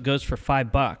 And so it goes for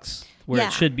 $5 where Yeah.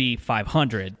 it should be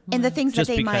 $500. And the things that Just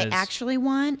they might because actually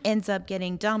want ends up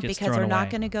getting dumped gets because they're thrown not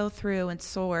away. going to go through and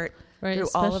sort Right, through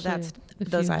all of that, especially if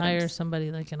those you items. hire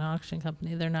somebody like an auction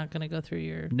company, they're not going to go through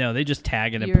your No, they just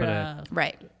tag it and your put a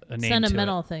Right. name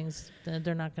sentimental to things.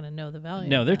 They're not going to know the value. it.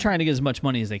 No, of they're that. trying to get as much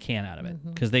money as they can out of it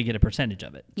because they get a percentage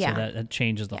of it. Yeah. So that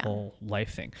changes the Yeah. whole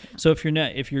life thing. So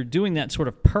if you're doing that sort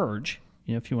of purge,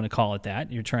 if you want to call it that,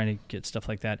 you're trying to get stuff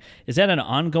like that. Is that an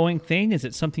ongoing thing? Is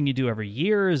it something you do every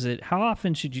year? How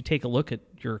often should you take a look at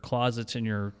your closets and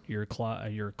your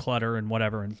clutter and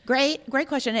whatever? And Great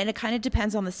question. And it kind of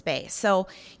depends on the space. So,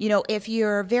 if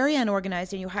you're very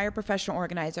unorganized and you hire a professional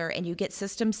organizer and you get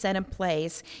systems set in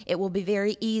place, it will be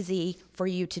very easy for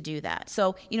you to do that.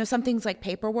 So, some things like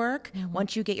paperwork,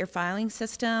 once you get your filing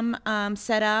system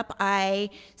set up, I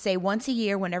say once a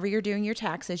year, whenever you're doing your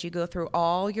taxes, you go through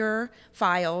all your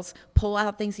files, pull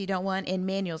out things you don't want in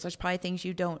manuals. There's probably things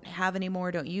you don't have anymore,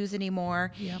 don't use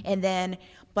anymore, and then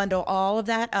bundle all of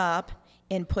that up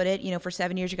and put it, for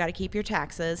 7 years, you got to keep your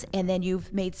taxes. And then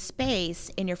you've made space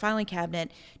in your filing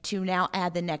cabinet to now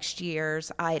add the next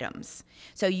year's items.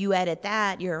 So you edit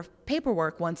your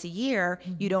paperwork once a year.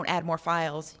 You don't add more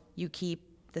files. You keep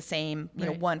the same,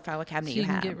 Right. one file cabinet So you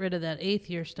can have. get rid of that 8th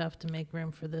year stuff to make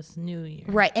room for this new year.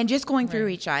 Right. And just going through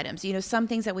Right. each items, some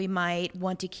things that we might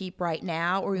want to keep right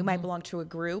now, or we might belong to a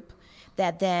group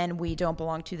that then we don't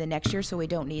belong to the next year, so we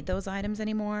don't need those items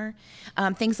anymore.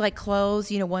 Things like clothes,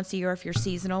 once a year if you're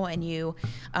seasonal and you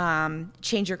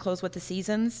change your clothes with the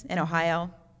seasons in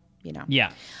Ohio,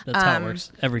 yeah, that's how it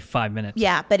works. Every 5 minutes.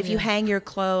 Yeah, but if you hang your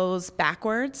clothes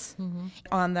backwards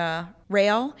on the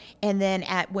rail, and then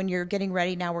when you're getting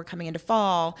ready, now we're coming into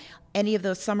fall, any of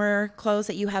those summer clothes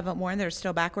that you haven't worn that are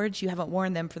still backwards, you haven't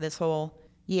worn them for this whole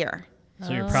year.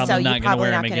 So you're probably not going to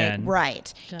wear them again.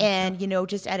 Right. Gotcha. And,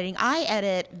 just editing. I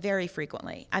edit very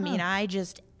frequently. I mean,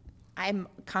 I'm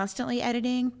constantly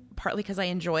editing, partly because I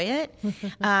enjoy it.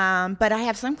 But I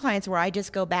have some clients where I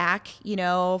just go back,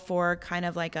 for kind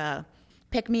of like a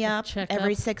pick-me-up Check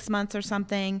every up. 6 months or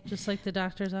something. Just like the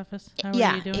doctor's office. How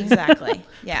Yeah, are you doing? exactly.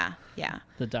 Yeah.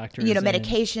 The doctor.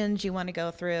 Medications you want to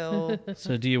go through.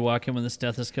 So do you walk in with a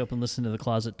stethoscope and listen to the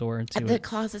closet door and see The what?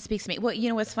 closet speaks to me. Well,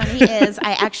 what's funny is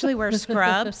I actually wear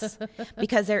scrubs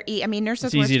because nurses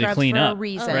It's wear easy to scrubs clean for up. a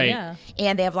reason. Oh, Right. yeah.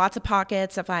 And they have lots of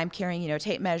pockets if I'm carrying,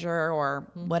 tape measure or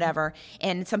whatever.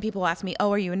 And some people ask me,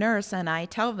 "Oh, are you a nurse?" And I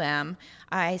tell them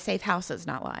I save houses,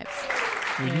 not lives.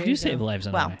 Well, you There do you save go. lives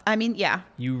in a Well, way. I mean, yeah.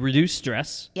 You reduce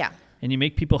stress. Yeah. And you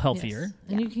make people healthier. Yes.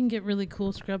 And you can get really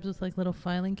cool scrubs with like little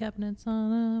filing cabinets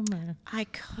on them. I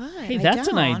could. Hey, I that's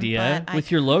an don't, idea but I with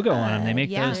your logo on them. They could. make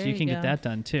Yeah. those. There You you can get go. that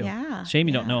done too. Yeah, Shame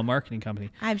you don't yeah. know a marketing company.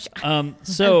 I'm sure.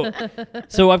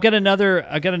 So I've got another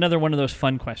one of those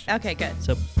fun questions. Okay, good.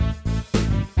 So,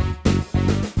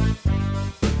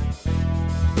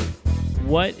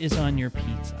 what is on your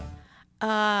pizza?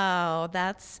 Oh,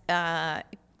 that's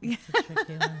It's a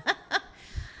tricky one.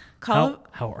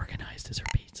 How organized is her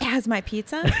pizza? has my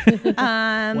pizza. What's on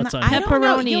I it? don't know.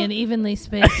 Pepperoni You'll- and evenly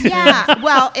spaced. Yeah.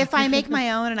 Well, if I make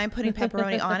my own and I'm putting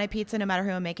pepperoni on a pizza, no matter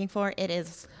who I'm making for, it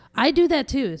is. I do that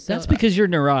too. So That's because you're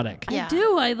neurotic. Yeah. I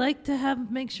do. I like to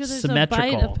make sure there's a bite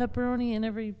Symmetrical. of pepperoni in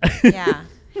every. Yeah.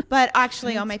 But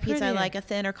actually, on my It's pizza, I prettier. like a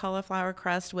thinner cauliflower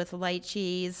crust with light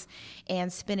cheese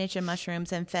and spinach and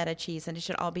mushrooms and feta cheese, and it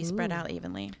should all be spread Ooh. out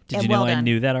evenly. Did and you know well I done.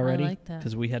 knew that already? like that.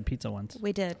 Because we had pizza once.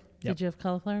 We did. Yep. Did you have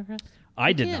cauliflower crust?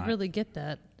 I did Can't not. really get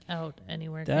that out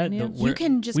anywhere. That- Can you? the- We're- You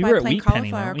can just we buy were at plain Wheat Penny,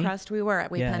 cauliflower weren't we? crust. We were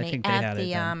at Wheat Yeah, I Penny think they had at it the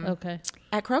then. Okay.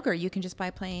 at Kroger. You can just buy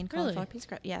plain Really? cauliflower pizza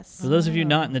crust. Yes. For those of you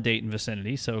not in the Dayton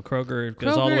vicinity, so Kroger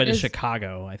goes all the Kroger way to is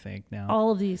Chicago, I think now.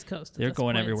 All of the East Coast. at They're this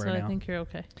going point, everywhere so now. I think you're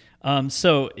okay.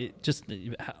 So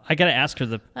I got to ask her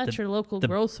That's your local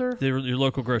grocer? your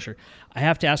local grocer. I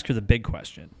have to ask her the big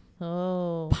question: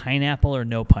 Oh, pineapple or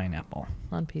no pineapple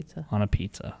on pizza. on a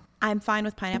pizza? I'm fine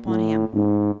with pineapple and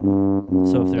ham.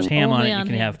 So if there's ham on Only it, you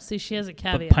can ham. have. See, she has a But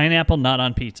caveat. pineapple not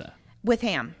on pizza. With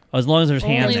ham. As long as there's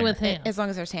ham. Only in with it. ham. As long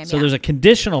as there's ham. So yeah. there's a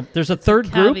conditional. There's a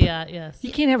third group. Caveat, yes.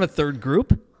 You can't have a third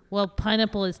group. Well,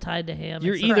 pineapple is tied to ham.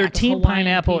 You're It's either like a team Hawaiian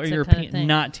pineapple or pizza you're kinda thing.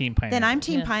 not team pineapple. Then I'm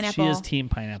team Yeah. pineapple. She is team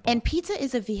pineapple. And pizza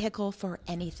is a vehicle for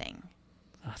anything.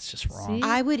 That's just wrong. See?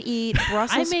 I would eat I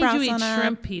Brussels made sprouts you eat on a.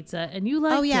 shrimp pizza, and you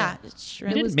liked Oh yeah, it. You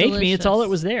shrimp. didn't was make me. It's all that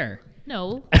delicious. was there.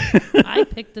 No, I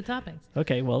picked the toppings.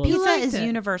 Okay, well, Pizza liked is it.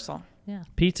 universal. Yeah.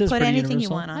 pizza's Put pretty anything universal.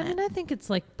 you want on I it. mean, I think it's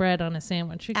like bread on a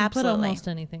sandwich. You can Absolutely. put almost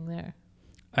anything there.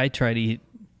 I try to eat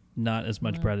not as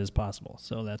much bread as possible.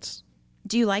 So that's.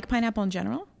 Do you like pineapple in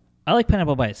general? I like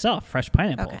pineapple by itself, fresh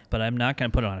pineapple, Okay. but I'm not going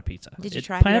to put it on a pizza. Did you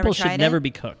try- have you Pineapple ever should tried never it? be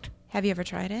cooked. Have you ever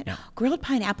tried it? No. Grilled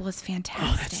pineapple is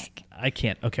fantastic. I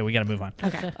can't. Okay, we got to move on.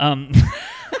 Okay.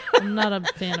 I'm not a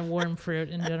fan of warm fruit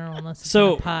in general unless it's in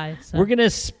a pie. So we're going to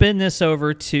spin this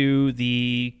over to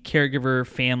the caregiver,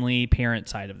 family, parent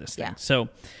side of this thing. Yeah. So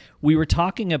we were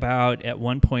talking about, at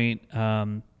one point,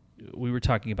 we were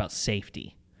talking about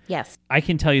safety. Yes. I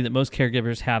can tell you that most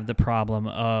caregivers have the problem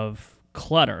of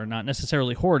clutter, not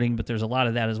necessarily hoarding, but there's a lot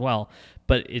of that as well.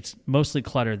 But it's mostly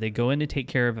clutter. They go in to take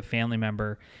care of a family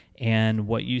member, and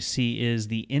what you see is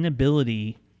the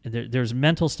inability. There's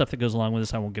mental stuff that goes along with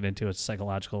this. I won't get into it. It's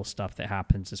psychological stuff that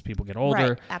happens as people get older,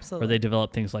 Right, absolutely. or they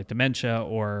develop things like dementia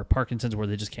or Parkinson's, where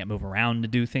they just can't move around to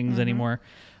do things anymore.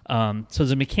 So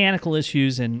there's mechanical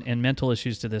issues and mental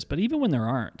issues to this. But even when there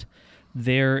aren't,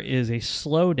 there is a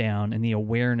slowdown in the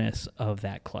awareness of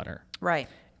that clutter. Right.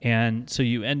 And so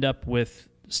you end up with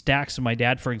stacks of, my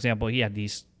dad, for example, he had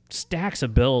these stacks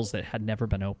of bills that had never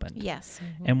been opened. Yes.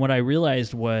 And what I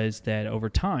realized was that over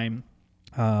time,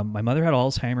 my mother had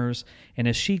Alzheimer's, and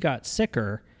as she got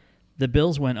sicker, the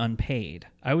bills went unpaid.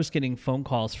 I was getting phone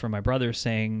calls from my brother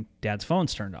saying, Dad's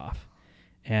phone's turned off.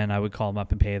 And I would call him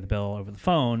up and pay the bill over the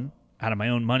phone out of my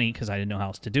own money because I didn't know how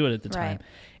else to do it at the time. Right.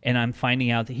 And I'm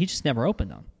finding out that he just never opened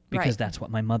them because Right. that's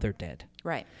what my mother did.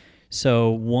 Right.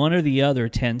 So one or the other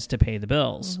tends to pay the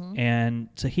bills. And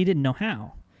so he didn't know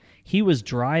how. He was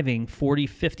driving 40,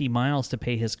 50 miles to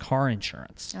pay his car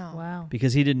insurance Oh. wow.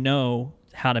 because he didn't know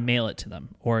how to mail it to them,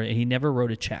 or he never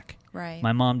wrote a check. Right.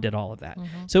 My mom did all of that.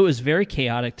 So it was very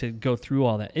chaotic to go through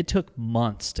all that. It took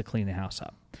months to clean the house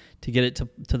up, to get it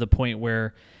to the point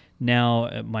where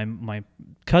now my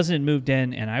cousin had moved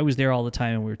in, and I was there all the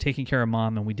time, and we were taking care of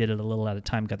Mom, and we did it a little at a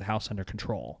time, got the house under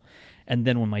control. And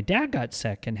then when my dad got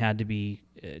sick and had to be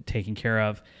taken care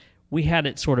of, we had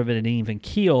it sort of at an even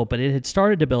keel, but it had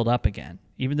started to build up again.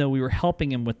 Even though we were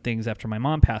helping him with things after my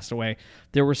mom passed away,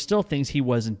 there were still things he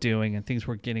wasn't doing, and things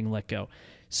were getting let go.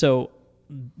 So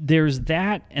there's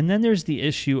that, and then there's the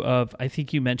issue of, I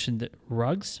think you mentioned that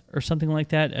rugs or something like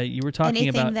that. You were talking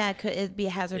Anything about that could be a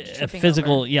hazard to a tripping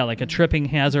physical, over. yeah, like a tripping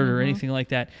hazard or anything like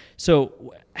that.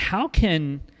 So how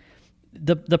can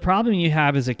the problem you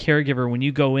have as a caregiver when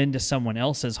you go into someone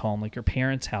else's home, like your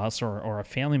parents' house or a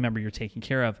family member you're taking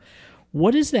care of,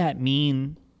 what does that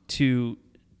mean to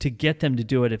get them to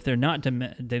do it? If they're not,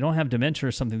 they don't have dementia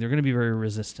or something, they're going to be very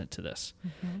resistant to this.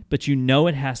 But you know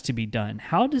it has to be done.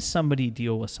 How does somebody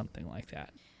deal with something like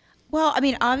that? Well, I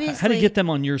mean, obviously, How to get them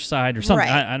on your side or something?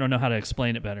 Right. I don't know how to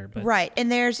explain it better, but right.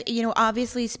 And there's,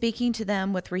 obviously speaking to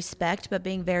them with respect, but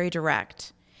being very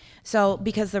direct. So,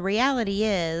 because the reality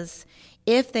is,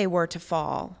 if they were to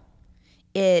fall,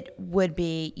 it could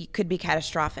be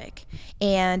catastrophic.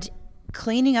 And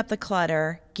cleaning up the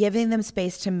clutter, giving them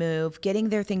space to move, getting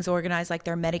their things organized like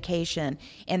their medication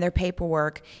and their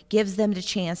paperwork gives them the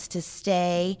chance to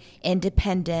stay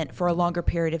independent for a longer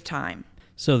period of time.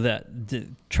 so that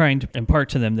trying to impart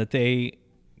to them that they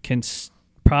can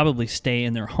probably stay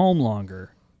in their home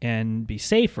longer and be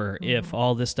safer if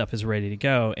all this stuff is ready to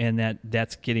go, and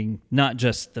that's getting not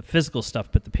just the physical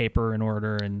stuff but the paper in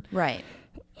order and Right.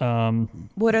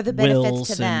 What are the benefits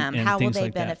to them? and How will things they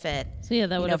like that. benefit? So yeah,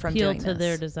 that would from appeal doing to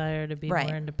their this? desire to be Right.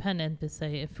 more independent. To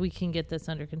say, if we can get this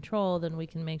under control, then we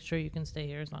can make sure you can stay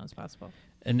here as long as possible.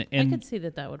 and I could see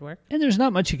that would work. and there's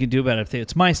not much you can do about it. If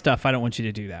it's my stuff, I don't want you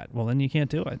to do that. Well, then you can't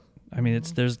do it. I mean,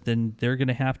 then they're going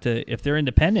to have to, if they're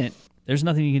independent, there's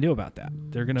nothing you can do about that.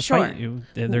 They're going to Sure. fight you.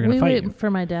 They're going we to fight wait you.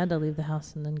 for my dad to leave the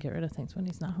house and then get rid of things when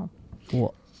he's not home.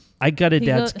 Well, I got a He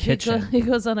dad's go- kitchen. He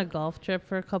goes on a golf trip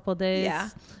for a couple days. Yeah.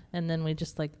 And then we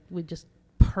just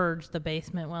purge the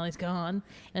basement while he's gone.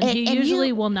 And he And usually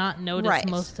you- will not notice Right.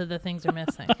 most of the things are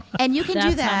missing. And you can That's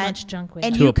do that. how much junk we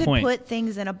and have. To you a could point. put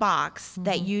things in a box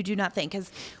that you do not think.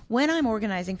 Because when I'm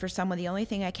organizing for someone, the only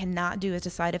thing I cannot do is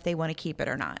decide if they want to keep it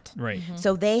or not. Right.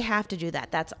 So they have to do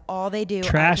that. That's all they do. I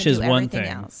Trash can is do one everything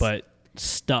thing, else. but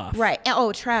stuff. Right.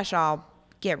 Oh, trash I'll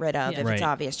get rid of Yeah. if it's Right.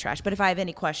 obvious trash. But if I have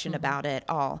any question about it,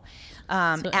 I'll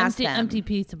So ask them. empty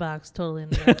pizza box, totally in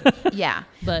the garbage. Yeah.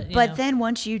 But, you But know, then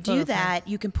once you do photo that,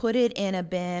 you can put it in a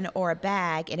bin or a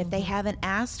bag. And if they haven't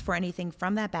asked for anything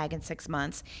from that bag in 6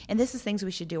 months, and this is things we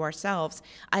should do ourselves,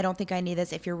 I don't think I need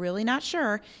this. If you're really not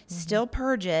sure, still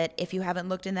purge it. If you haven't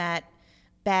looked in that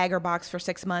bag or box for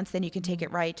 6 months, then you can take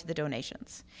it right to the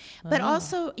donations. But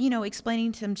also,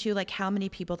 explaining to them too, like how many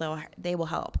people they will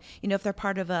help. If they're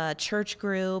part of a church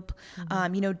group,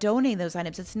 donate those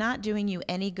items. It's not doing you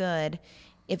any good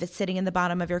if it's sitting in the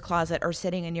bottom of your closet or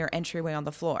sitting in your entryway on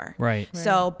the floor. Right.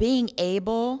 So being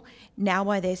able, now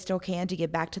while they still can, to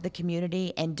give back to the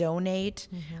community and donate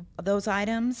those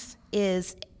items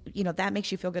is, that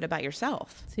makes you feel good about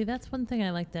yourself. See, that's one thing I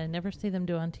like that I never see them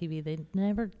do on TV.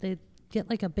 They get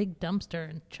like a big dumpster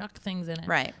and chuck things in it.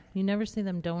 Right. You never see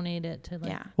them donate it to like.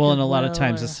 Yeah. Well, and a lot of Goodwill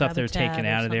times the or stuff they're Habitat taking or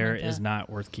out of there something like is that. not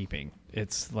worth keeping.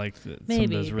 It's like some of Maybe,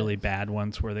 those really but- bad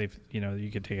ones where they've, you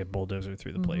could take a bulldozer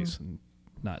through the place and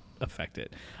not affect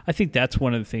it. I think that's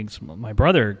one of the things my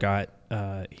brother got.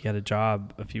 He had a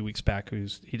job a few weeks back.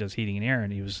 He does heating and air,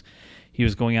 and he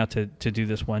was going out to do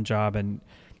this one job, and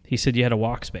he said you had a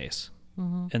walk space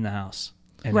in the house,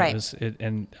 and Right.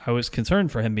 and I was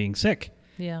concerned for him being sick.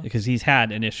 Yeah. Because he's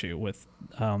had an issue with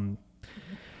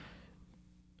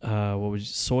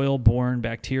soil-borne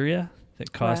bacteria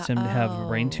that caused him to have a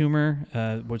brain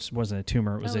tumor, which wasn't a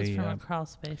tumor. It was That was a from a crawl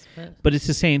space, but it's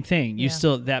the same thing. You Yeah.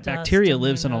 still that Dust bacteria and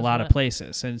lives who in a knows lot of what.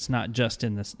 places, and it's not just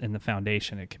in the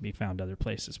foundation. It can be found other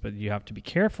places, but you have to be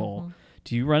careful.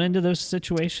 Do you run into those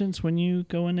situations when you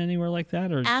go in anywhere like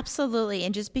that, or Absolutely.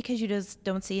 And just because you just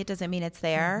don't see it doesn't mean it's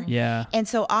there. yeah? And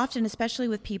so often, especially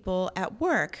with people at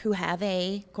work who have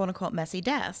a quote unquote messy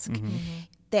desk,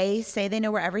 they say they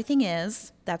know where everything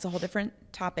is. That's a whole different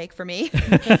topic for me.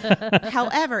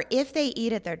 However, if they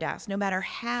eat at their desk, no matter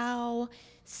how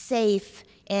safe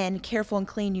and careful and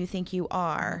clean you think you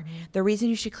are, the reason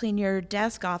you should clean your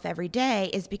desk off every day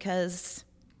is because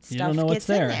You stuff don't know what's gets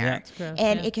in there. there. Yeah. It's gross,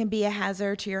 And yeah. it can be a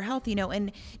hazard to your health,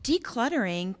 and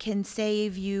decluttering can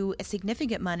save you a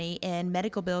significant money in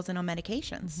medical bills and on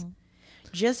medications.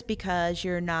 Just because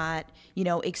you're not,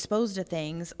 exposed to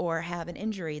things or have an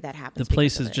injury that happens. The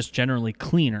place because is of it. just generally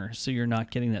cleaner, so you're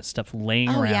not getting that stuff laying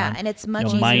Oh, around. yeah, and it's much no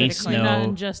easier to mice, clean. You're not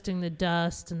no. ingesting the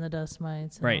dust and the dust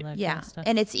mites and Right. all that Yeah, kind of stuff.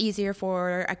 and it's easier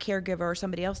for a caregiver or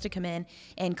somebody else to come in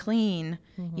and clean,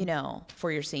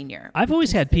 for your senior. I've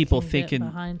always had They people can get thinking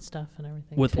behind stuff and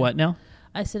everything. with too. what now?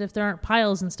 I said if there aren't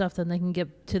piles and stuff, then they can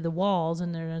get to the walls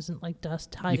and there isn't like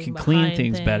dust hiding. You can clean behind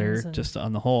things better and- just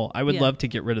on the whole. I would Yeah. love to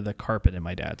get rid of the carpet in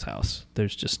my dad's house.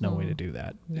 There's just no way to do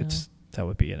that. No. That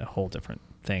would be a whole different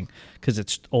thing because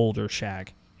it's older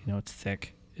shag. It's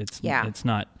thick. It's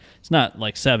not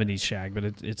like 70s shag, but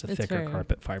it's a It's thicker very-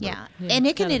 carpet fiber. Yeah. Yeah, And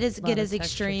it's it can got a get lot as of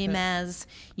texture extreme to it. as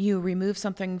you remove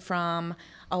something from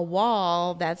a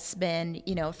wall that's been,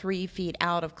 3 feet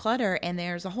out of clutter, and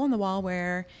there's a hole in the wall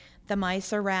where the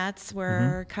mice or rats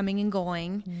were coming and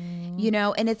going,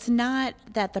 and it's not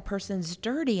that the person's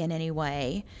dirty in any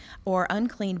way or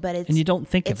unclean, but it's And you don't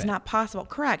think of it's it. not possible.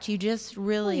 Correct. You just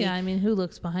really Yeah, I mean, who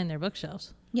looks behind their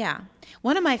bookshelves? Yeah.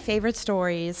 One of my favorite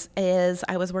stories is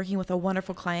I was working with a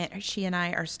wonderful client. She and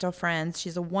I are still friends.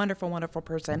 She's a wonderful, wonderful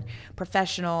person,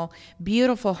 professional,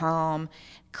 beautiful home,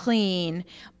 clean.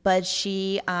 But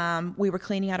we were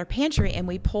cleaning out her pantry and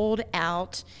we pulled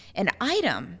out an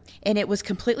item and it was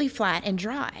completely flat and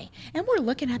dry. And we're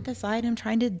looking at this item,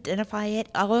 trying to identify it.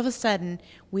 All of a sudden,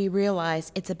 we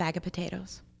realize it's a bag of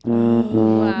potatoes.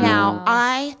 Wow. Now,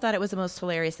 I thought it was the most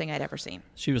hilarious thing I'd ever seen.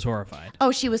 She was horrified.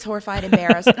 Oh, she was horrified,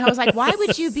 embarrassed. And I was like, why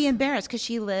would you be embarrassed? Because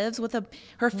she lives with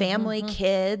her family,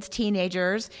 kids,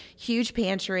 teenagers, huge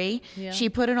pantry. Yeah. She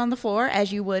put it on the floor,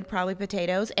 as you would probably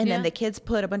potatoes. And then Yeah. the kids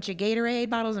put a bunch of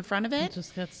Gatorade bottles in front of It it.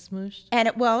 just got smooshed. And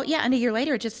and a year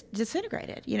later, it just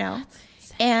disintegrated,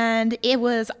 And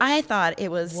I thought it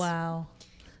was. Wow.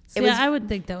 It See, was- I would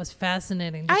think that was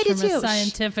fascinating. I Just did from too. a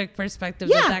scientific perspective,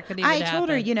 Yeah, that could even I told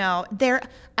her, happen.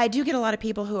 I do get a lot of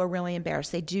people who are really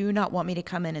embarrassed. They do not want me to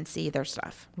come in and see their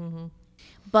stuff. Mm-hmm.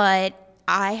 But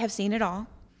I have seen it all,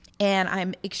 and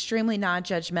I'm extremely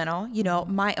non-judgmental.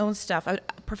 My own stuff.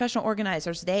 Professional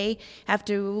organizers, they have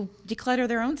to declutter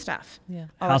their own stuff. Yeah.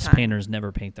 all the House time. painters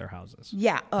never paint their houses.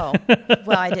 Yeah. Oh,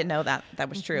 well, I didn't know that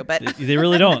was true, but They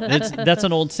really don't. That's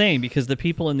an old saying because the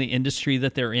people in the industry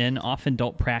that they're in often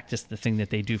don't practice the thing that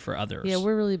they do for others. Yeah,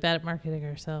 we're really bad at marketing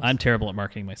ourselves. I'm terrible at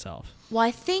marketing myself. well,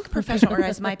 I think professional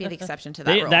organizers might be the exception to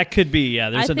that rule. That could be, yeah.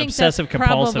 There's I an think obsessive that's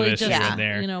compulsive probably issue just, in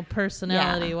there.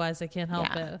 personality-wise, I can't help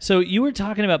Yeah. it. So you were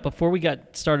talking about, before we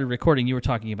got started recording, you were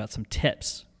talking about some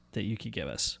tips that you could give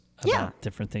us about Yeah.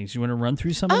 different things. You want to run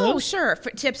through some of Oh, those? sure.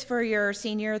 Tips for your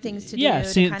senior, things to Yeah, do. to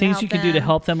see, kinda things help you can do to them.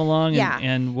 help them along, Yeah.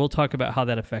 and we'll talk about how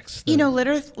that affects the,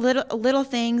 Little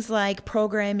things like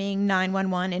programming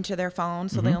 911 into their phone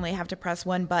so Mm-hmm. they only have to press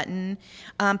one button.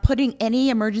 Putting any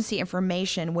emergency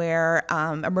information where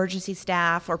emergency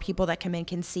staff or people that come in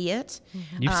can see it.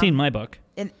 You've seen my book.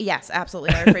 And yes,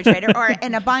 absolutely. Our refrigerator or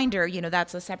and a binder.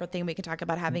 That's a separate thing we can talk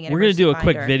about having. An We're going to do a emergency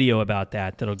quick binder. video about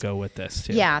that that'll go with this,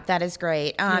 too. Yeah, that is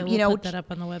great. We'll put that up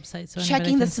on the website so checking the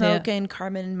anybody can see it. smoke and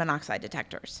carbon monoxide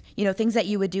detectors. Things that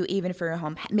you would do even for your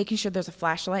home. Making sure there's a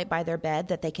flashlight by their bed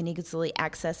that they can easily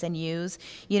access and use.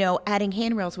 Adding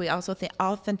handrails. We also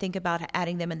often think about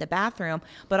adding them in the bathroom,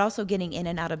 but also getting in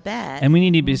and out of bed. And we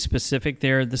need to be specific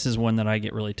there. This is one that I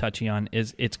get really touchy on,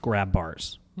 is it's grab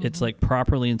bars. It's like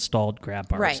properly installed grab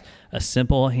bars. Right. A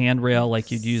simple handrail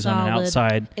like you'd use on an Solid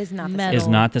outside Is not the metal is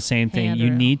not the same thing. You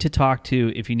handrail. need to talk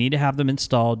to, if you need to have them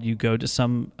installed, you go to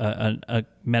some a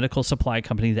medical supply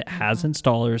company that has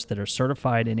installers that are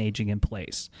certified in aging in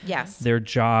place. Yes. Their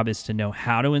job is to know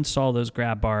how to install those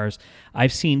grab bars.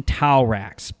 I've seen towel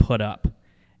racks put up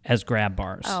as grab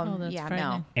bars. Oh, that's yeah,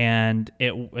 frightening. no. And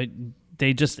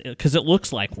they just, because it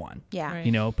looks like one. Yeah. Right.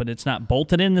 You know, but it's not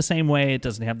bolted in the same way. It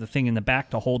doesn't have the thing in the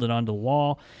back to hold it onto the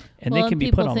wall, and Well, they can be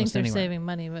people put think almost they're anywhere. saving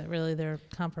money, but really they're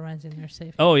compromising their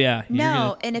safety. Oh yeah, You're No,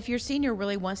 gonna- and if your senior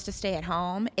really wants to stay at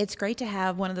home, it's great to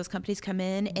have one of those companies come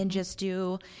in Mm-hmm. and just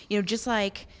do, just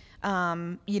like,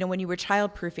 when you were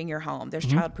child-proofing your home, there's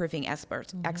Mm-hmm. child-proofing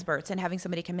experts, and having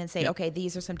somebody come in and say, okay,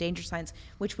 these are some danger signs,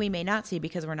 which we may not see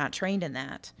because we're not trained in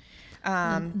that.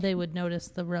 And they would notice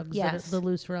the rugs, Yes. the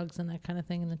loose rugs and that kind of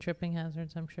thing, and the tripping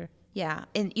hazards, I'm sure. Yeah,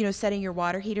 and setting your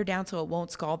water heater down so it won't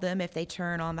scald them if they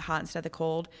turn on the hot instead of the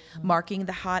cold, marking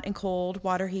the hot and cold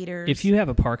water heaters. if you have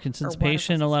a Parkinson's Or water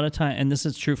patient, a vessels. lot of time, and this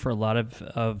is true for a lot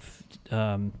of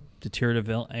deteriorative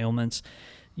ailments,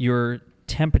 your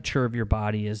temperature of your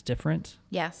body is different.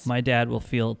 Yes. My dad will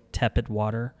feel tepid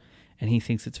water, and he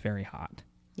thinks it's very hot.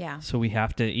 Yeah. So we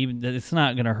have to, even it's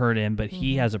not going to hurt him, but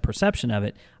he has a perception of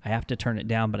it. I have to turn it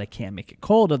down, but I can't make it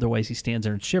cold. Otherwise, he stands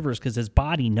there and shivers because his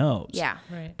body knows. Yeah.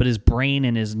 Right. But his brain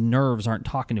and his nerves aren't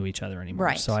talking to each other anymore.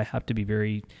 Right. So I have to be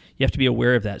you have to be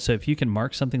aware of that. So if you can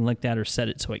mark something like that or set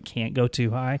it so it can't go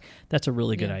too high, that's a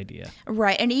really good idea.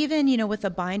 Right. And even, with a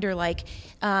binder, like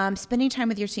spending time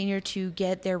with your senior to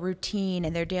get their routine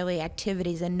and their daily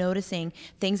activities and noticing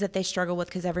things that they struggle with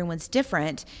because everyone's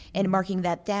different and marking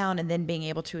that down and then being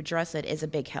able to address it is a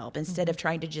big help instead of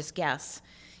trying to just guess,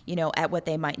 at what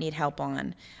they might need help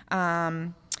on.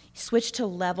 Switch to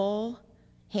level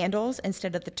handles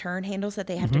instead of the turn handles that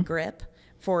they have to grip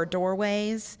for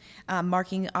doorways.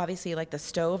 Marking, obviously, like the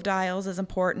stove dials is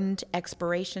important.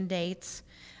 Expiration dates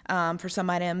for some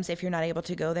items, if you're not able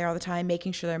to go there all the time.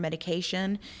 Making sure their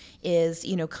medication is,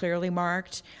 clearly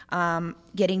marked.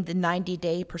 Getting the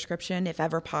 90-day prescription, if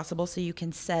ever possible, so you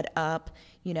can set up,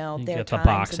 their get the times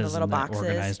boxes in the little and the boxes.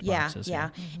 organized Yeah, boxes, yeah.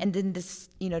 yeah. And then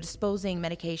disposing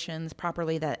medications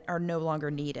properly that are no longer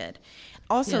needed.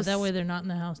 Also, Yeah, that way they're not in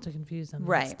the house to confuse them.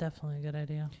 Right. That's definitely a good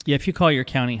idea. Yeah, if you call your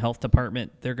county health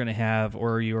department, they're going to have,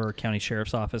 or your county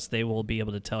sheriff's office, they will be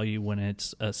able to tell you when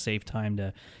it's a safe time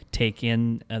to take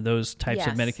in those types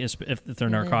of Yes. medications, if they're Yeah, they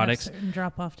have narcotics. certain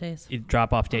drop-off days.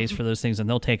 Drop off days for those things, and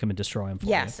they'll take them and destroy them for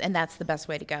yes, and that's the best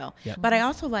way to go. Yep. But I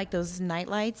also like those night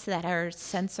lights that are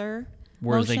sensor you.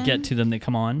 Where they motion. get to them, they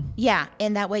come on. Yeah,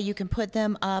 and that way you can put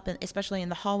them up, and especially in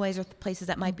the hallways or places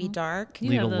that might be dark. You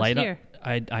leave have a those light here.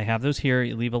 on. I have those here.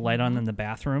 You leave a light on in the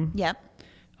bathroom Yep.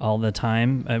 all the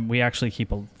time. We actually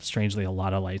keep, strangely, a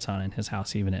lot of lights on in his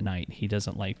house, even at night. He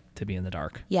doesn't like to be in the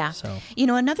dark. Yeah. So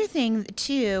Another thing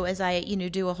too, as I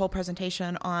do a whole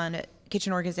presentation on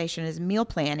kitchen organization is meal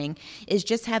planning, is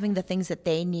just having the things that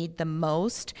they need the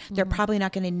most. They're probably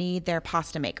not going to need their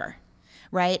pasta maker.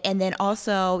 Right. And then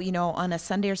also, on a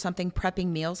Sunday or something, prepping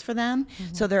meals for them.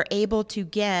 So they're able to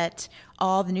get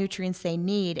all the nutrients they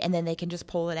need, and then they can just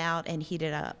pull it out and heat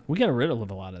it up. we got rid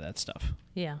of a lot of that stuff.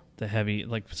 Yeah. The heavy,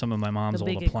 like some of my mom's The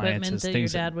old big appliances, equipment that your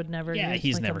things dad would never yeah, use.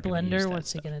 he's like never a gonna use blender. that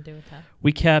What's he stuff. going to do with that?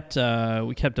 We kept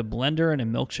a blender and a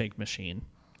milkshake machine,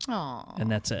 Oh. and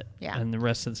that's it. Yeah. And the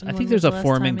rest of And I when think there's was a the last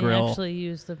Foreman time you grill. actually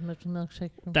used the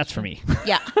milkshake. That's for me.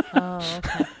 Yeah. Oh,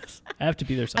 okay. I have to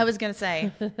be there. I was going to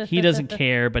say. He doesn't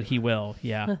care, but he will.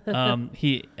 Yeah.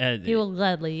 He He will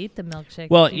gladly eat the milkshake.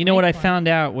 Well, if you know what I make one. found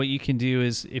out? What you can do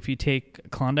is if you take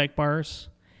Klondike bars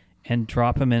and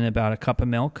drop them in about a cup of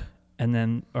milk, and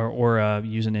then or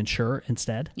use an Ensure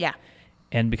instead. Yeah.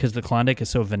 And because the Klondike is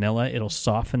so vanilla, it'll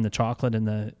soften the chocolate in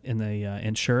the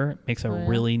Ensure. Makes a Oh, yeah?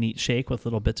 really neat shake with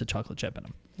little bits of chocolate chip in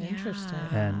them, Interesting.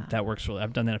 and that works really.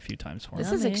 I've done that a few times for This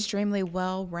him. is Yummy. extremely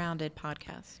well-rounded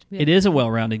podcast. It is a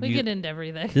well-rounded. We get into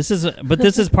everything. This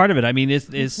is part of it. I mean,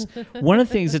 is one of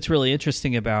the things that's really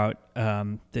interesting about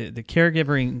the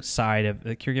caregiving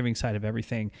side of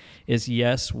everything is,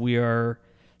 yes, we are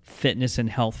fitness and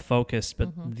health focused, but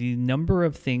the number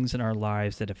of things in our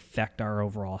lives that affect our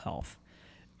overall health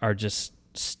are just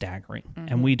staggering,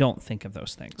 and we don't think of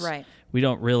those things. Right. We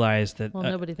don't realize that. Well,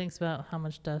 nobody thinks about how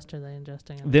much dust are they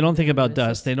ingesting. on They a don't think daily about basis.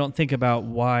 dust. They don't think about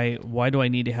why do I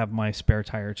need to have my spare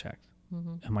tire checked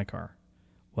in my car?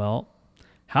 Well,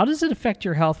 how does it affect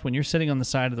your health when you're sitting on the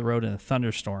side of the road in a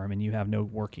thunderstorm and you have no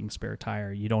working spare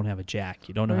tire? You don't have a jack.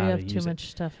 You don't know Or you how have to too use much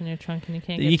stuff in your trunk and you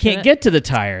can't. it. You can't get to the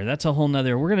tire. That's a whole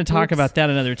nother. We're going to talk Oops. about that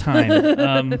another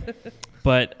time.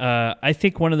 But I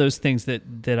think one of those things that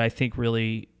I think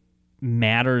really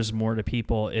matters more to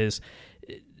people is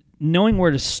knowing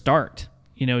where to start,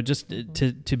 just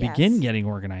to begin Yes. getting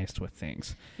organized with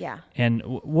things. Yeah. And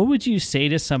what would you say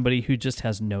to somebody who just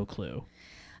has no clue?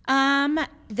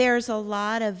 There's a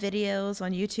lot of videos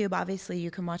on YouTube. Obviously,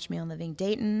 you can watch me on Living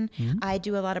Dayton. I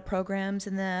do a lot of programs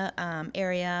in the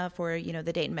area for,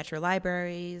 the Dayton Metro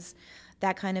Libraries,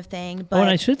 that kind of thing. But And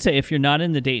I should say, if you're not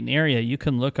in the Dayton area, you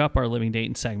can look up our Living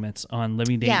Dayton segments on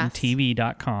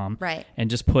livingdaytontv.com. Right. And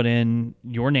just put in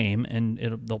your name, and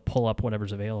they'll pull up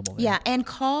whatever's available there. yeah, and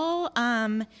call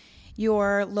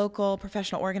your local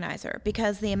professional organizer,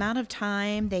 because the amount of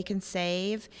time they can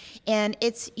save, and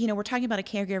it's, we're talking about a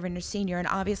caregiver and a senior, and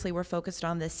obviously we're focused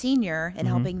on the senior and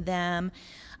helping them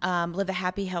live a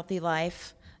happy, healthy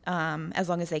life as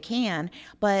long as they can.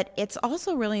 But it's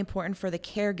also really important for the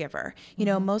caregiver.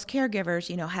 Most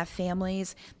caregivers, have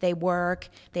families, they work,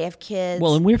 they have kids.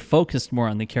 Well, and we're focused more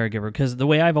on the caregiver, because the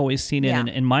way I've always seen it, Yeah.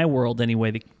 in my world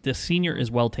anyway, the senior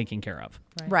is well taken care of.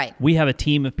 Right. We have a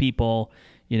team of people,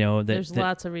 There's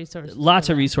lots of resources. Lots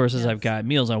for of that. resources. Yes. I've got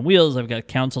Meals on Wheels. I've got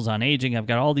Councils on Aging. I've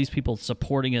got all these people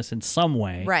supporting us in some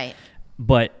way. Right.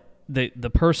 But the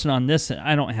person on this,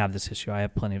 I don't have this issue. I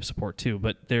have plenty of support too.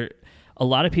 But a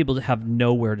lot of people that have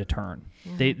nowhere to turn.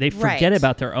 They forget Right.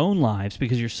 about their own lives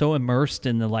because you're so immersed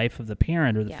in the life of the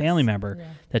parent or the Yes. family member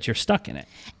that you're stuck in it.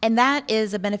 And that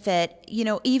is a benefit,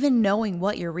 even knowing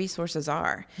what your resources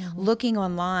are, looking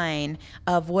online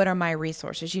of what are my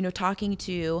resources, talking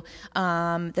to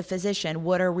the physician,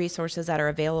 what are resources that are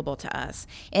available to us.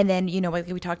 And then, like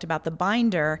we talked about the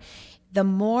binder, the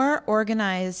more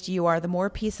organized you are, the more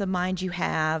peace of mind you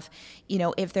have.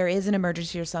 If there is an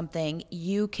emergency or something,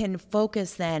 you can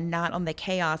focus then not on the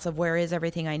chaos of where is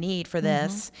everything I need for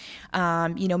this.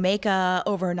 Make a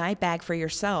overnight bag for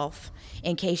yourself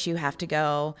in case you have to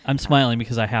go. I'm smiling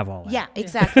because I have all that. Yeah,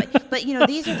 exactly. But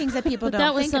these are things that people But don't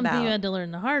that was think something about. you had to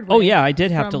learn the hard way. Oh yeah, I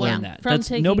did have from to learn when- that. From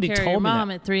taking Nobody care of told your me mom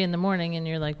that. at 3 a.m. and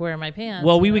you're like, where are my pants?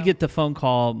 Well, we would get the phone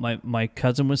call. My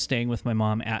cousin was staying with my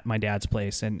mom at my dad's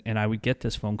place, and I would get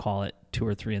this phone call at 2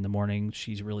 or 3 in the morning.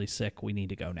 She's really sick. We need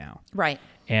to go now. Right.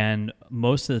 And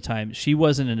most of the time, she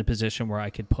wasn't in a position where I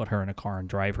could put her in a car and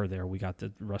drive her there. We got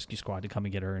the rescue squad to come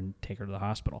and get her and take her to the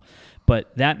hospital.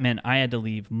 But that meant I had to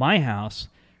leave my house,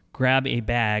 grab a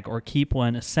bag or keep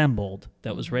one assembled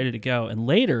that was ready to go. And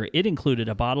later, it included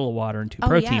a bottle of water and 2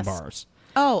 protein yes. bars.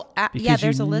 Oh, yeah, Because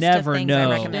there's you a list of never things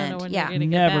know. I You don't know recommend. when Yeah. you're gonna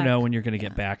You get never back. know when you're going to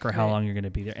get back or how long you're going to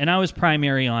be there. And I was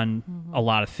primary on a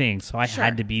lot of things, so I Sure.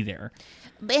 had to be there.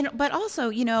 But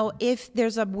also, if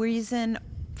there's a reason,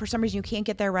 for some reason you can't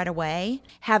get there right away,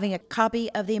 having a copy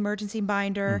of the emergency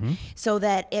binder so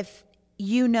that if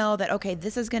you know that, okay,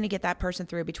 this is going to get that person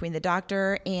through between the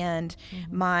doctor and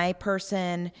my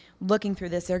person looking through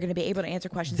this, they're going to be able to answer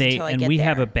questions until I get we there.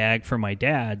 have a bag for my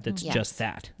dad that's Yes. just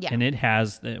that. Yeah. And it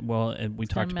has, and we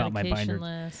talked about my medication binder.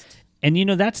 list. And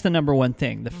that's the number one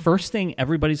thing. The first thing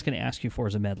everybody's going to ask you for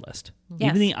is a med list. Yes.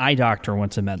 Even the eye doctor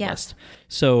wants a med Yes. list.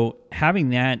 So having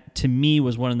that to me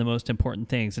was one of the most important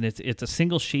things. And it's a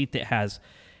single sheet that has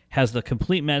the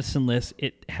complete medicine list.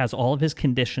 It has all of his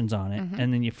conditions on it.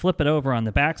 And then you flip it over on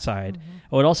the backside.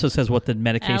 Oh, it also says what the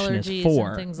medication Allergies is for.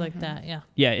 and things like that. Yeah.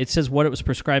 Yeah, it says what it was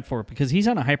prescribed for, because he's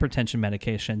on a hypertension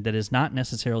medication that is not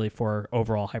necessarily for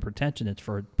overall hypertension. It's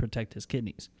for protect his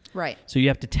kidneys. Right. So you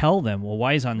have to tell them, well,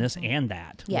 why he's on this and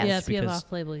that. Yes. Yeah. If you have Because-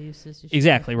 off-label uses. You should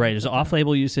Exactly right. There's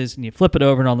off-label uses, and you flip it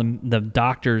over, and all the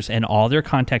doctors and all their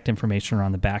contact information are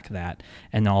on the back of that,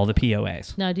 and all the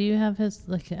POAs. Now, do you have his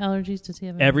allergies? Does he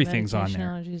have any Everything's on medication there.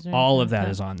 allergies or All anything of that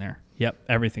like is on there. Yep,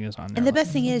 everything is on there. And the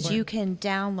best thing is you can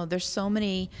download. There's so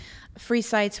many free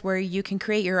sites where you can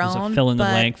create your There's a own. fill in the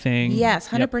but blank thing. Yes,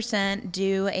 Yep. 100%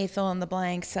 do a fill in the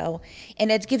blank. So,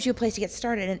 and it gives you a place to get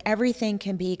started, and everything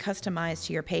can be customized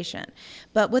to your patient.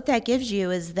 But what that gives you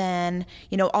is then,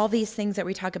 all these things that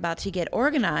we talk about to get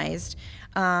organized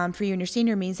for you and your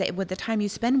senior means that with the time you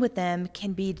spend with them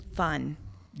can be fun.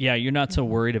 Yeah, you're not so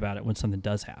worried about it when something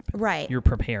does happen. Right. You're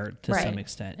prepared to Right. some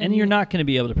extent. And you're not going to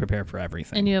be able to prepare for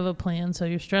everything. And you have a plan, so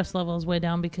your stress level is way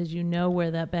down because you know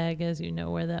where that bag is, you know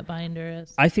where that binder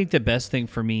is. I think the best thing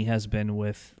for me has been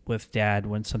with Dad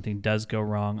when something does go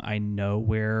wrong. I know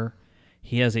where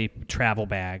he has a travel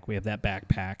bag. We have that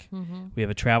backpack. We have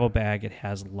a travel bag. It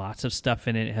has lots of stuff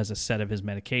in it. It has a set of his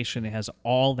medication. It has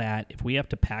all that. If we have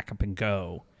to pack up and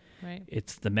go, Right.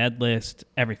 it's the med list,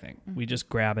 everything. We just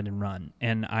grab it and run.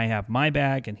 And I have my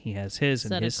bag, and he has his.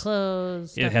 Set and of his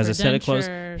clothes. it stuff has for a set of clothes.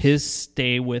 dentures. His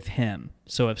stay with him.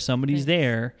 So if somebody's Thanks.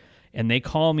 there and they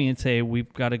call me and say,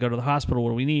 we've got to go to the hospital,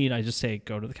 what do we need? I just say,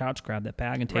 go to the couch, grab that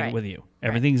bag, and take it Right. with you.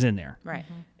 Everything's in there. Right.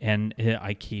 And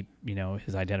I keep,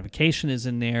 his identification is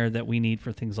in there that we need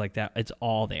for things like that. It's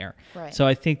all there. Right. So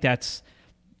I think that's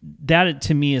that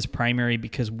to me is primary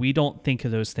because we don't think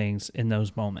of those things in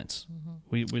those moments.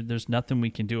 We there's nothing we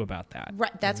can do about that.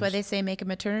 Right. That's why they say make a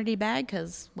maternity bag,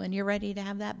 because when you're ready to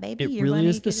have that baby, It you're really ready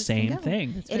is to the just same go.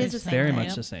 thing. It is the It's same very thing.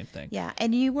 much the same thing. Yeah.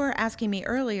 And you were asking me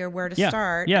earlier where to Yeah.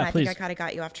 start. Yeah, and I think please. I kind of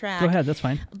got you off track. Go ahead. That's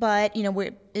fine. But,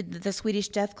 we're the Swedish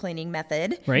death cleaning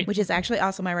method, Right. which is actually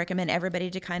awesome. I recommend everybody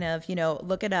to kind of,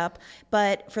 look it up.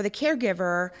 But for the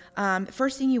caregiver,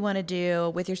 first thing you want to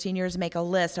do with your seniors is make a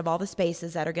list of all the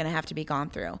spaces that are going to have to be gone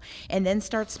through. And then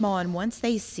start small. And once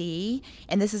they see,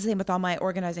 and this is the same with all my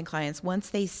organizing clients, once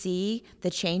they see the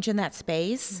change in that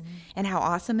space and how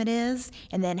awesome it is,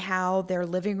 and then how their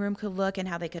living room could look and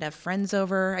how they could have friends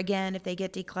over again if they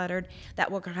get decluttered, that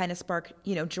will kind of spark,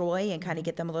 joy and kind of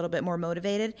get them a little bit more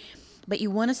motivated. But you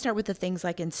want to start with the things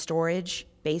like in storage,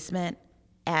 basement,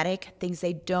 attic, things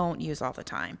they don't use all the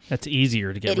time. That's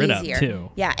easier to get rid of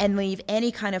too. Yeah, and leave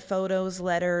any kind of photos,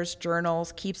 letters,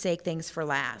 journals, keepsake things for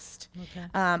last.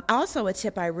 Okay. Also, a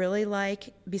tip I really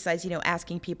like, besides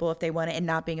asking people if they want it and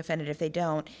not being offended if they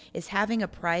don't, is having a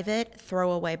private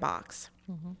throwaway box.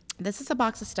 This is a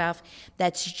box of stuff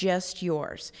that's just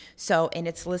yours. So, and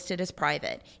it's listed as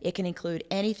private. It can include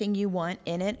anything you want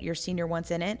in it, your senior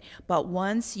wants in it, but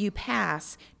once you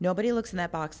pass, nobody looks in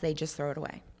that box, they just throw it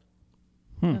away.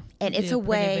 And It'd it's be a pretty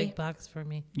way. big box for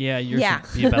me. Yeah, yours Yeah.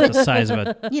 would be about the size of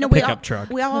a pickup truck.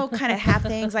 We all kind of have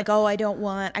things like, oh, I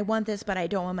want this, but I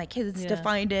don't want my kids to Yeah.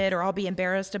 find it, or I'll be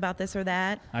embarrassed about this or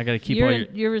that. I got to keep all your.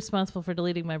 You're responsible for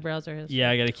deleting my browser history.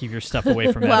 Yeah, I got to keep your stuff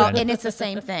away from Well, Evan. and it's the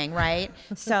same thing, right?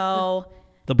 So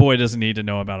The boy doesn't need to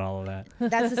know about all of that.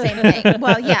 that's the same thing.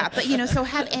 Well, yeah, but so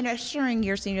and assuring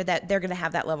your senior that they're going to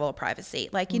have that level of privacy.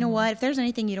 Like, you know what? If there's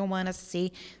anything you don't want us to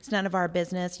see, it's none of our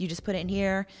business. You just put it in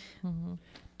here.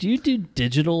 Do you do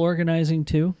digital organizing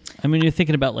too? I mean, you're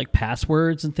thinking about like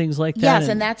passwords and things like that. Yes,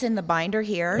 and that's in the binder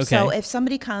here. So Okay. if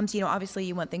somebody comes, obviously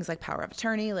you want things like power of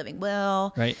attorney, living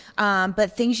will, Right.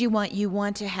 But things you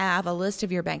want to have a list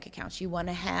of your bank accounts. You want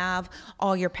to have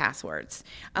all your passwords.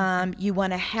 You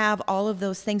want to have all of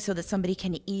those things so that somebody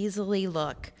can easily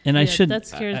look. And I should. That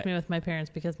scares me with my parents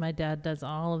because my dad does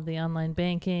all of the online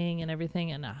banking and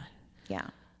everything, and Yeah.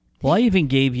 Well, I even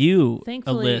gave you a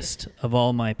Thankfully- list of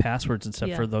all my passwords and stuff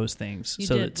Yeah. for those things, You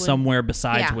so did that when- somewhere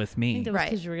besides Yeah. with I think me. that was Right.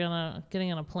 because you were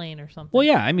getting on a plane or something. Well,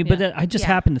 yeah, I mean, but Yeah. I just Yeah.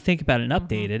 happened to think about it and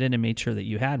update it and made sure that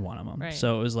you had one of them. Right.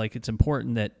 So it was like it's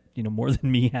important that more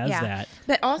than me has Yeah. that.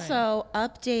 But also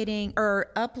updating or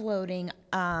uploading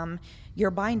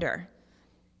your binder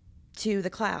to the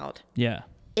cloud. Yeah,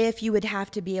 If you would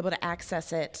have to be able to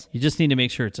access it. you just need to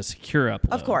make sure it's a secure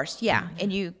upload. Of course, yeah.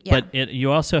 And yeah. But you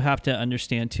also have to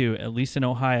understand too. At least in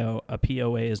Ohio, a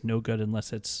POA is no good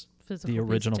unless it's Physical the piece of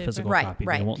original paper. physical Right, copy.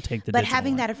 right. They won't take the But digital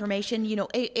having one. that information,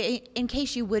 in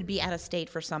case you would be out of state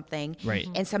for something, Right.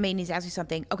 and somebody needs to ask you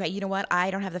something, okay, you know what?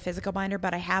 I don't have the physical binder,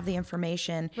 but I have the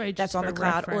information Right, that's just on the for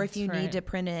cloud. Or if reference, you need right. to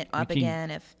print it up can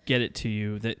again, if get it to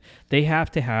you, that they have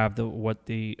to have what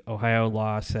the Ohio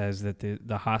law says that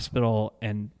the hospital,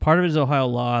 and part of it is Ohio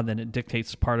law, then it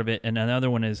dictates part of it, and another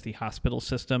one is the hospital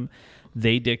system.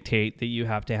 They dictate that you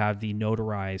have to have the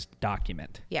notarized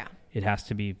document. yeah, It has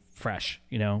to be fresh,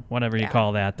 whatever you Yeah.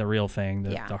 call that, the real thing,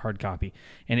 the, Yeah. the hard copy,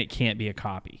 and it can't be a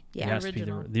copy. Yeah. It has to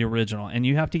Original. be the original, and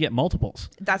you have to get multiples.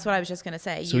 that's what I was just going to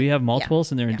say. So you have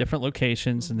multiples, and they're in yeah. different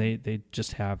locations, and they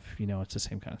just have it's the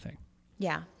same kind of thing.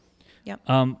 Yeah, yep.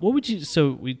 What would you?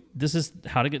 So this is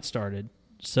how to get started.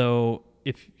 So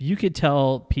if you could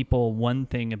tell people one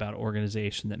thing about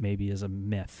organization that maybe is a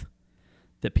myth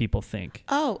that people think,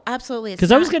 Oh, absolutely.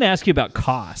 because I was going to ask you about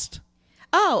cost.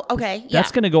 Oh, okay. Yeah.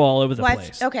 That's going to go all over the Well,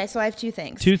 place. okay, so I have two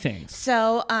things. Two things.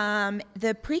 So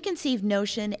the preconceived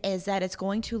notion is that it's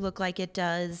going to look like it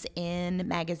does in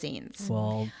magazines.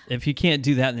 Well, if you can't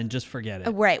do that, then just forget it.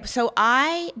 Right. So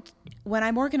when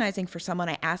I'm organizing for someone,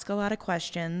 I ask a lot of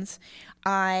questions.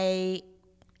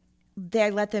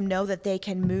 They let them know that they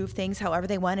can move things however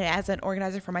they want. And as an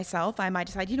organizer for myself, I might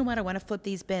decide, you know what, I want to flip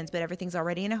these bins, but everything's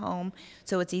already in a home,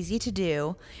 so it's easy to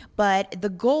do. But the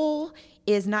goal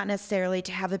is not necessarily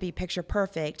to have it be picture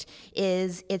perfect,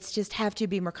 it's just have to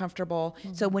be more comfortable.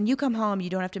 So when you come home, you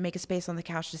don't have to make a space on the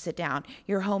couch to sit down.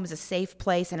 Your home is a safe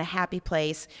place and a happy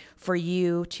place for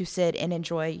you to sit and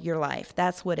enjoy your life.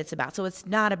 That's what it's about. So it's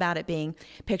not about it being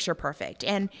picture perfect.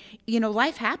 And,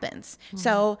 life happens.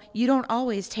 So you don't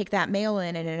always take that mail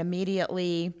in and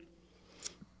immediately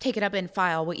take it up and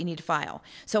file what you need to file.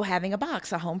 So having a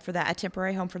box, a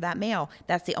temporary home for that mail,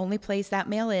 that's the only place that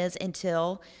mail is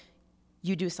until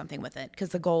you do something with it, because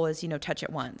the goal is, touch it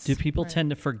once. Do people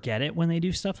tend to forget it when they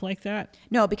do stuff like that?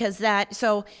 No, because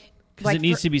Because it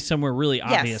needs to be somewhere really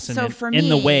obvious so and for in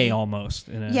the me- way almost.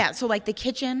 Yeah, so like the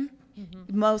kitchen,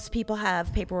 Most people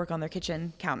have paperwork on their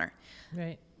kitchen counter.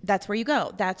 Right. That's where you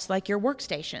go. That's like your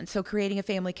workstation. So creating a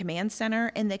family command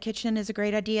center in the kitchen is a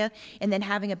great idea. And then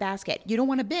having a basket. You don't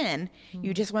want a bin.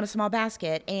 You just want a small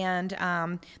basket. And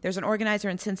there's an organizer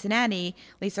in Cincinnati,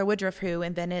 Lisa Woodruff, who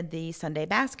invented the Sunday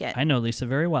basket. I know Lisa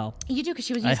very well. You do, because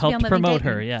she was I used to be on helped Living promote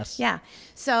Dayton. her, yes. Yeah.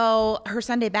 So her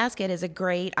Sunday basket is a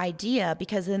great idea,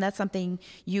 because then that's something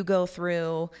you go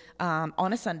through on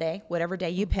a Sunday, whatever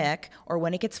day you pick, or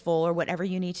when it gets full, or whatever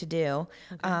you need to do.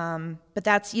 But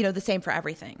that's, the same for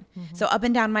everything. So up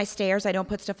and down my stairs, I don't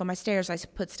put stuff on my stairs. I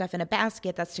put stuff in a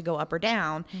basket that's to go up or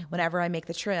down. Whenever I make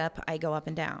the trip, I go up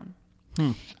and down.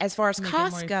 As far as Make it more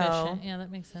costs go, efficient. Yeah, that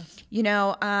makes sense.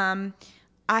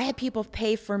 I had people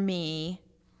pay for me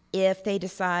if they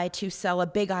decide to sell a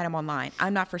big item online.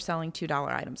 I'm not for selling $2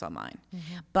 items online.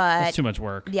 But That's too much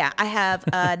work. yeah, I have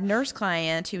a nurse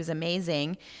client who is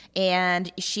amazing,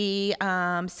 and she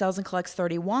sells and collects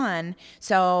 31.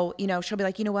 So, she'll be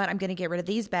like, you know what, I'm going to get rid of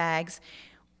these bags.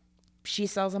 She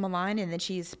sells them online, and then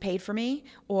she's paid for me.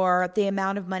 Or the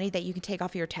amount of money that you can take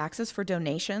off of your taxes for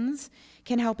donations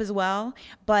can help as well.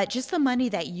 But just the money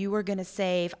that you are going to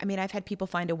save. I mean, I've had people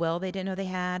find a will they didn't know they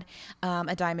had,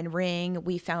 a diamond ring.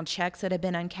 We found checks that have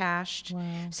been uncashed. Wow.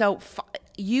 So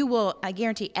I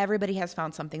guarantee everybody has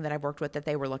found something that I've worked with that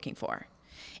they were looking for.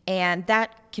 And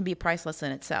that can be priceless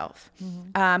in itself.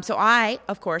 So I,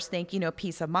 of course, think,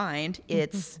 peace of mind,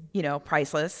 it's,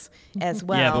 priceless as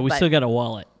well. Yeah, but we still got a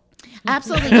wallet.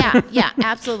 Absolutely, yeah,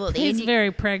 absolutely. He's And you-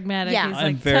 very pragmatic. Yeah. He's I'm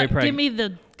like, very give me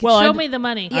the, Well, show I'm- me the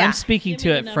money. Yeah. I'm speaking Give to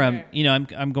me it the from,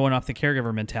 number. I'm going off the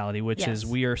caregiver mentality, which Yes. is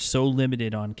we are so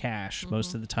limited on cash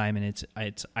most of the time, and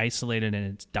it's isolated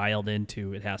and it's dialed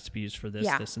into. It has to be used for this,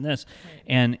 Yeah. this, and this.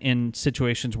 And in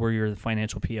situations where you're the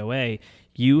financial POA,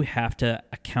 you have to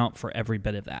account for every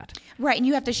bit of that. Right, and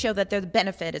you have to show that the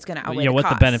benefit is going to outweigh the what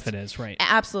cost. the benefit is, right?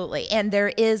 Absolutely, and there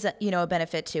is, a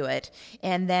benefit to it.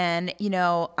 And then,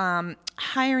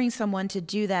 hiring someone to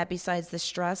do that, besides the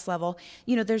stress level,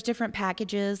 there's different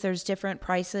packages, there's different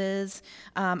prices.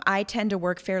 I tend to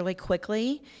work fairly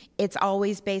quickly. It's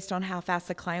always based on how fast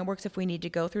the client works if we need to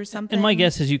go through something. And my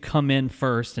guess is you come in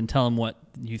first and tell them what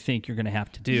you think you're going to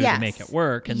have to do to Yes. make it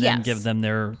work, and then Yes. give them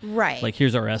their Right. like,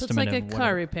 here's our So it's estimate like a of car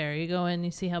whatever. repair. You go in,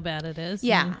 you see how bad it is.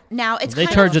 Yeah, and now it's They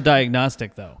kind charge of, a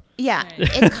diagnostic though. Yeah,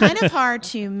 it's kind of hard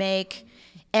to make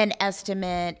an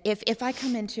estimate. If I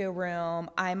come into a room,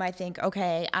 I might think,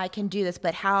 okay, I can do this,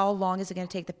 but how long is it going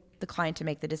to take the client to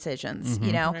make the decisions?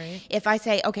 Right. If I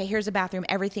say, okay, here's a bathroom,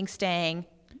 everything's staying,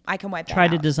 I can wipe that Try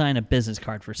to out. design a business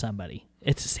card for somebody.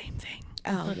 It's the same thing.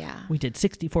 Oh yeah. We did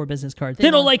 64 business cards. They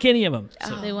don't like any of them.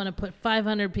 So They want to put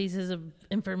 500 pieces of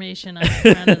information on the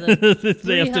front of the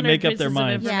they have to 300 make up pieces their of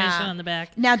mind. information Yeah. on the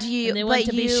back. Now, do you? And they want but it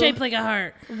to be you- shaped like a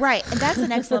heart. Right, and that's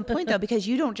an excellent point though, because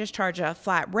you don't just charge a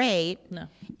flat rate. No.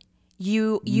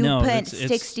 You No, put it's-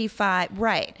 65,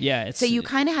 right? Yeah, it's- so you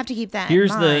kind of have to keep that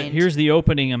Here's in the mind. here's the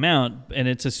opening amount, and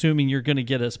it's assuming you're going to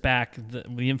get us back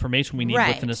the information we need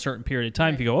Right. within a certain period of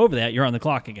time. If you go over that, you're on the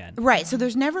clock again. Right. So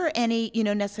there's never any,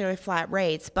 necessarily flat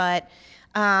rates, but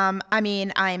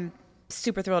I'm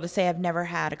super thrilled to say I've never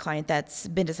had a client that's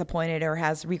been disappointed or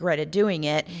has regretted doing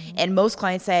it. And most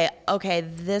clients say, okay,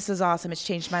 this is awesome. It's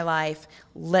changed my life.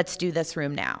 Let's do this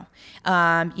room now.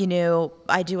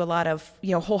 I do a lot of,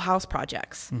 whole house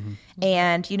projects.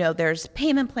 And, there's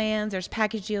payment plans, there's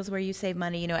package deals where you save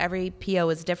money. Every PO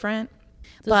is different.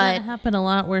 Does that happen a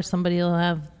lot where somebody will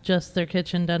have just their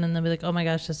kitchen done and they'll be like, oh my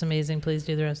gosh, that's amazing. Please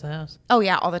do the rest of the house. Oh,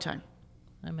 yeah, all the time.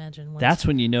 I imagine. That's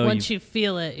when you know once you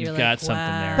feel it, you're you've like, got something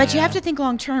wow. there. But you Yeah. have to think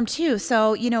long term too.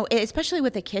 So, especially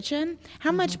with the kitchen,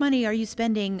 how much money are you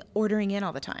spending ordering in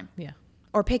all the time Yeah.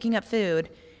 or picking up food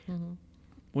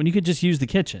when you could just use the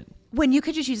kitchen. when you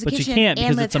could just use the But you kitchen can't and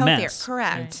because live it's a healthier? mess.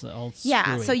 Correct. It's all Yeah.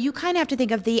 screwy. So you kind of have to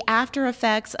think of the after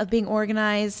effects of being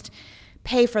organized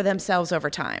pay for themselves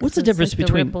over time. What's the It's difference like the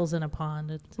between ripples in a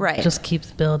pond? It Right. just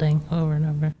keeps building over and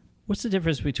over. what's the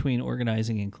difference between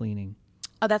organizing and cleaning?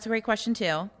 Oh, that's a great question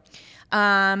too.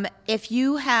 If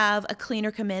you have a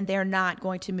cleaner come in, they're not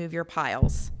going to move your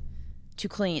piles to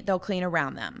clean. They'll clean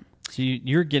around them. So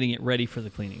you're getting it ready for the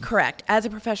cleaning. Correct. As a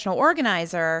professional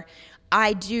organizer,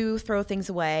 I do throw things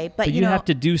away, but But you have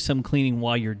to do some cleaning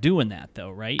while you're doing that, though,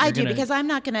 right? I You're do gonna- because I'm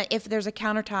not gonna. If there's a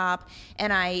countertop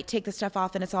and I take the stuff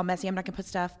off and it's all messy, I'm not gonna put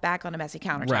stuff back on a messy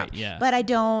countertop. Right, yeah. But I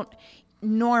don't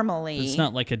normally. It's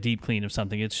not like a deep clean of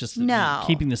something. It's just No.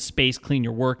 keeping the space clean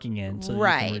you're working in. So that you can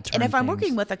Right. return And if I'm things.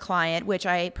 working with a client, which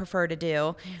I prefer to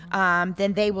do,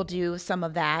 then they will do some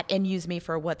of that and use me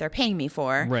for what they're paying me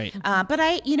for. Right. But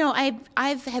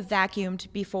I've have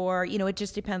vacuumed before. It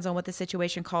just depends on what the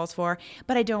situation calls for.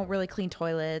 But I don't really clean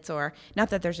toilets, or not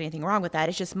that there's anything wrong with that.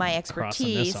 It's just my Crossing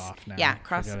expertise. this off now. Yeah,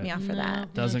 cross Forget me it. off for No.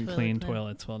 that. Doesn't No clean toilet.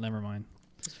 toilets. Well, never mind.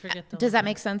 Just forget the Does that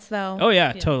make sense though? Oh,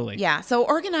 yeah, totally. Yeah. So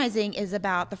organizing is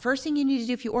about, the first thing you need to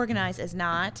do if you organize is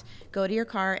not go to your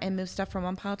car and move stuff from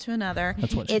one pile to another.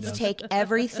 That's what she it's does. take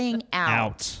everything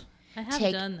Out. I have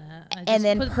Take- done that. I and just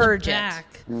then put the purge it. back.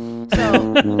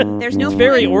 So there's no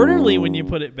Very point- orderly when you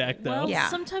put it back, though. Well, Yeah.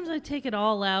 sometimes I take it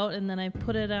all out and then I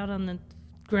put it out on the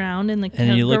ground in the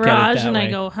And you look at it garage that and way. I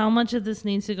go, how much of this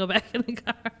needs to go back in the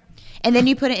car? And then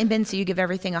you put it in bins, so you give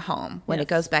everything a home when it Yes.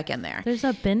 goes back in there. There's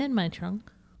a bin in my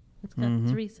trunk. It's got Mm-hmm.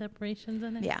 3 separations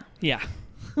in it. Yeah. Yeah.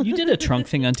 You did a trunk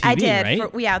thing on TV, I did.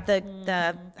 right?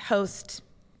 The host,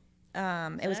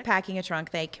 it was packing a trunk.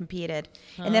 They competed.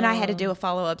 And then I had to do a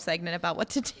follow-up segment about what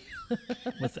to do.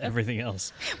 With everything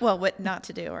else. Well, what not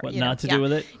to do. Or, What you know, not to yeah. do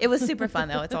with it? It was super fun,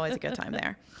 though. It's always a good time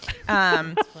there.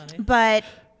 Funny. But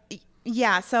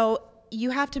yeah, so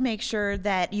you have to make sure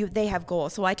that they have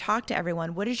goals. So I talk to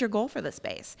everyone. What is your goal for the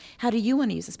space? How do you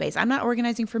want to use the space? I'm not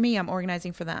organizing for me. I'm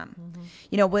organizing for them.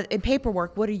 In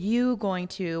paperwork, what are you going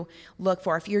to look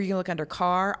for? If you're going to look under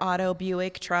car, auto,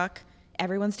 Buick, truck,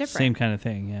 everyone's different. Same kind of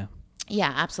thing, yeah.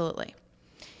 Yeah, absolutely.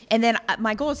 And then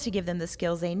my goal is to give them the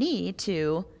skills they need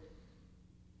to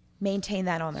maintain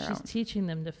that on their She's own. teaching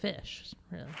them to fish,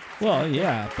 really. Well,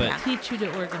 yeah, but Yeah. Teach you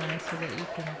to organize so that you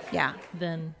can Yeah.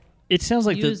 then it sounds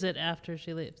like use it after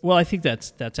she leaves. Well, I think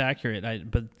that's accurate.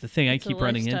 But the thing I It's a keep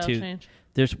running lifestyle into change.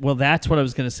 that's what I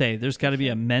was going to say. There's got to be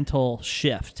a mental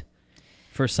shift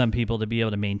for some people to be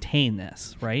able to maintain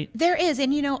this, right? There is,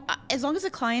 and as long as the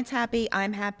client's happy,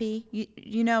 I'm happy.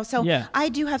 So Yeah. I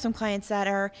do have some clients that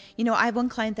are, I have one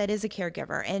client that is a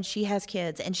caregiver, and she has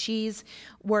kids, and she's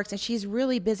works, and she's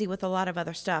really busy with a lot of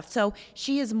other stuff. So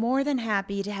she is more than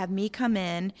happy to have me come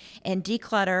in and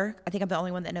declutter. I think I'm the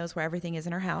only one that knows where everything is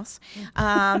in her house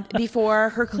before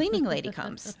her cleaning lady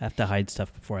comes. I have to hide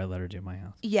stuff before I let her do my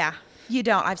house. Yeah, you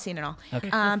don't. I've seen it all.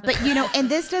 But and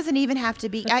this doesn't even have to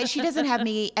be. She doesn't have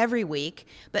me every week,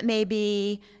 but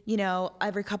maybe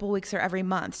every couple weeks or every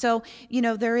month. So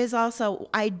there is also,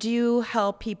 I do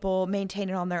help people maintain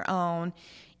it on their own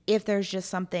if there's just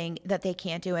something that they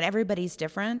can't do, and everybody's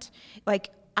different. Like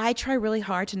I try really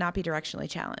hard to not be directionally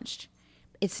challenged.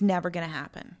 It's never going to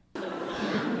happen.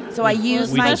 So I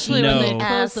use We my just Especially when they know-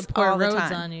 close the GPS poor all the roads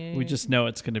time. on you. We just know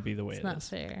it's going to be the way it's it not is.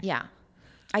 fair. Yeah,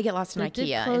 I get lost in They did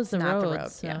IKEA. close It's the not roads, the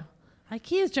road. so. Yeah.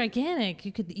 IKEA's gigantic.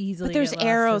 You could easily. But there's get lost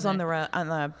arrows in on the there. on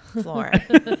the floor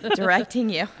directing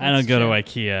you. I don't go to true.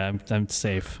 IKEA. I'm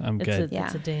safe. I'm It's good. Yeah.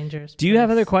 It's a dangerous. Do you have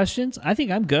place. other questions? I think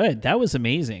I'm good. That was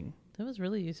amazing. That was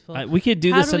really useful. We could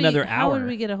do this another How hour. would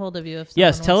we get a hold of you? If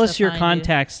Yes, someone tell wants us to your find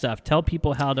contact stuff. Tell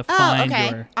people how to Oh, find okay.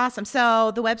 your. Awesome. So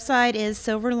the website is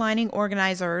silverlining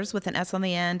organizers with an S on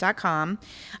the end.com.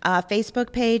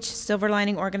 Facebook page, Silver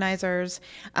Lining Organizers.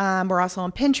 We're also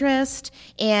on Pinterest.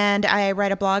 And I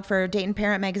write a blog for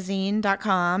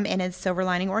DaytonParentMagazine.com, and it's Silver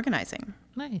Lining Organizing. you?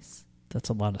 Nice. That's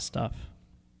a lot of stuff.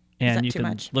 And that you too can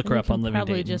much? look And her you up on can Living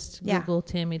probably Dayton. just Yeah. Google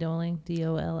Tammy Doling,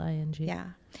 Doling. Yeah.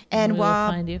 And And we'll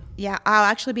find you. Yeah, I'll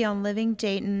actually be on Living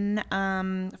Dayton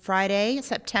Friday,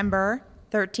 September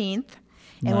 13th.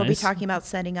 And we'll be Nice. talking about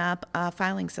setting up a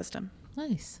filing system.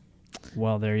 Nice.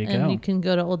 Well, there you And go. you can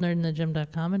go to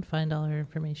oldnerdinthegym.com and find all our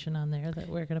information on there that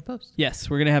we're going to post. Yes,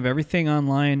 we're going to have everything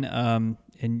online,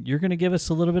 and you're going to give us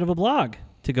a little bit of a blog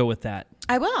to go with that.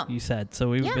 I will. You said so.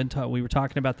 We were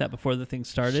talking about that before the thing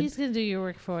started. She's going to do your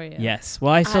work for you. Yes.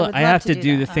 Well, I would have love to to do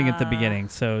do the that. thing at the beginning,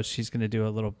 so she's going to do a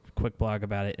little quick blog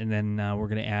about it, and then we're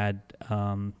going to add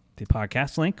the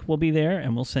podcast link. Will be there,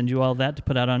 and we'll send you all that to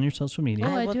put out on your social media.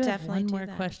 Oh, I I will do have definitely one do more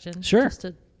that. question. Sure. Just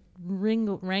to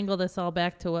wrangle this all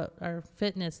back to what our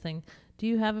fitness thing. Do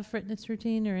you have a fitness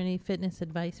routine or any fitness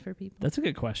advice for people? That's a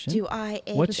good question. Do I?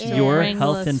 What's it your is-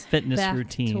 Wrangle health and us fitness back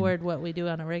routine? toward what we do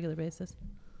on a regular basis?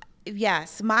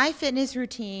 Yes, my fitness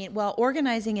routine, well,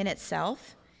 organizing in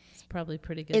itself It's probably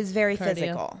pretty good. is very cardio.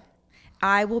 physical.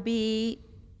 I will be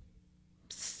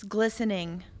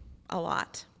glistening a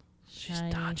lot. She's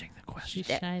Shiny. dodging the question.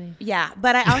 She's shiny. Yeah,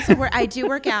 but I also I do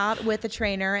work out with a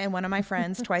trainer and one of my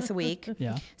friends twice a week.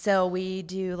 Yeah. So we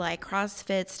do like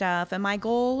CrossFit stuff, and my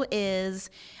goal is,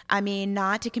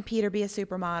 not to compete or be a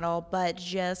supermodel, but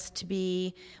just to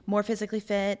be more physically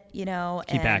fit, Keep and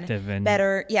active and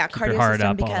better, keep your cardio heart system,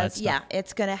 up, all that because stuff.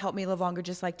 it's going to help me live longer,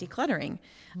 just like decluttering.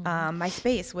 My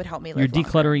space would help me You're live longer.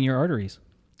 decluttering your arteries.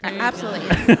 Absolutely.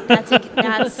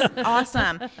 That's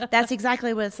awesome. That's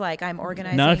exactly what it's like. I'm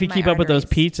organizing. Not if you my keep up with those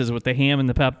arteries. pizzas with the ham and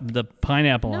the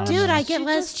pineapple on Dude, them. I get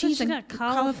less She cheese and got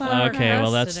cauliflower. Okay,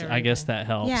 well crust that's and I guess everything. that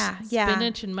helps. Yeah.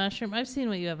 Spinach and mushroom. I've seen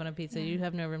what you have on a pizza. You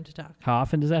have no room to talk. How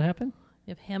often does that happen?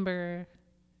 You have hamburger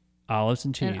Olives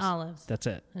and cheese. and olives That's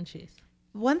it. and cheese.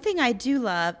 One thing I do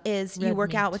love is you Red work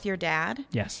meat. out with your dad.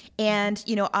 Yes. And,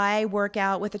 I work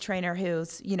out with a trainer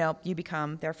who's, you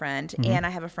become their friend. Mm-hmm. And I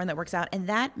have a friend that works out. And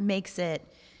that makes it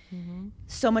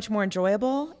so much more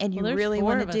enjoyable. And you Well, there's really 4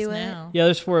 want of to us do it. now. Yeah,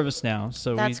 there's 4 of us now,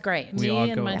 so That's great. We Me all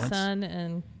and go my once. son and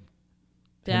And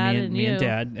dad and me you. and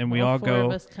Dad, and we all 4 go.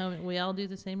 of us come. We all do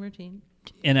the same routine.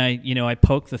 And I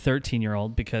poke the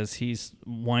 13-year-old because he's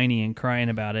whiny and crying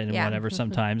about it and Yeah. whatever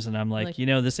sometimes. And I'm like,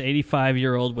 Like- this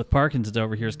 85-year-old with Parkinson's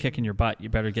over here is kicking your butt. You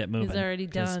better get moving. He's already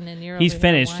 'Cause done, and you're he's over here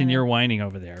finished, and whining. you're whining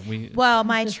over there. Well,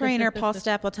 my trainer, Paul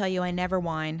Stepp, will tell you I never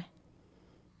whine.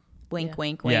 Wink, Yeah.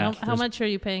 wink, wink. Yeah. How much are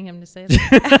you paying him to say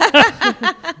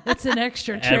that? It's an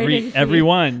extra training fee.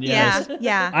 Everyone. Yes.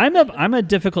 Yeah. I'm a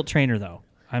difficult trainer though.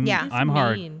 I'm Yeah. I'm He's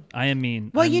hard. mean. I am mean.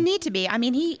 Well, I'm- you need to be. I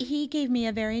mean, he gave me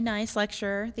a very nice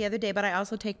lecture the other day, but I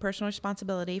also take personal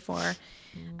responsibility for,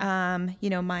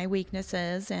 my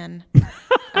weaknesses and,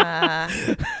 How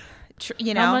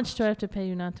much do I have to pay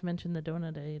you not to mention the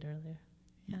donut I ate earlier?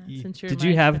 Since you're Did my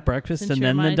you have tra- breakfast since and you're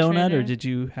then the my donut, or trainer? did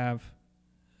you have?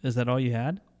 Is that all you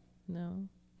had? No.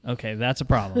 Okay, that's a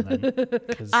problem then.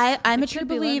 'Cause- I'm a It true could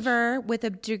be lunch. believer with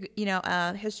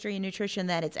a history in nutrition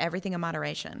that it's everything in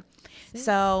moderation.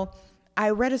 So I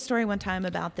read a story one time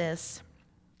about this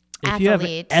if you have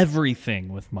athlete. everything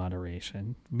with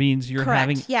moderation, means you're Correct,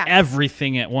 having yeah.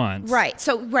 everything at once. Right.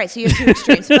 So you have 2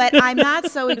 extremes, but I'm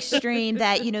not so extreme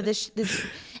that this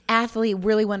athlete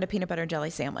really wanted a peanut butter and jelly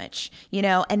sandwich,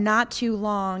 and not too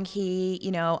long he,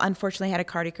 unfortunately had a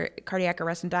cardiac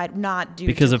arrest and died, not due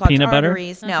Because to of clogged peanut butter?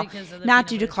 arteries. Not No, because of the not peanut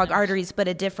due to butter clogged sandwich. arteries, but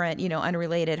a different,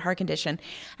 unrelated heart condition.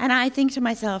 And I think to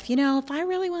myself, if I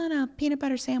really want a peanut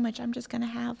butter sandwich, I'm just going to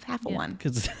have half of one.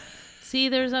 'Cause See,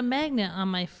 there's a magnet on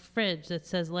my fridge that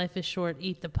says "Life is short,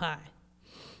 eat the pie."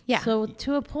 Yeah. So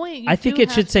to a point, you I think do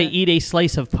it should have say to- "eat a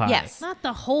slice of pie." Yes. not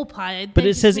the whole pie. But They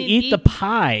it just says mean "eat the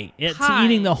pie." It's pie.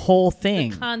 eating the whole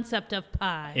thing. The concept of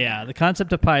pie. Yeah, the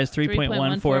concept of pie is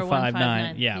 3.1459.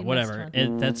 3.14159. Yeah, You whatever. missed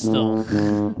one. That's still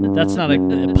that's not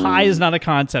a pie is not a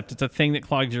concept. It's a thing that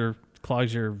clogs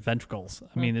your ventricles.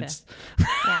 I mean, Okay. it's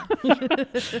Yeah.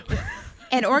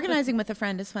 And organizing with a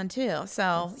friend is fun too.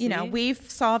 So, See? we've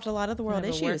solved a lot of the world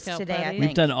Have a issues workout today, I buddy. think.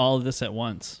 we've done all of this at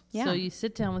once. Yeah. So you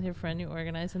sit down with your friend, you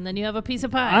organize, and then you have a piece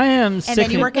of pie. I am And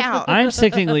then you work out. I'm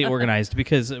sickeningly organized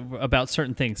because about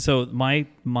certain things. So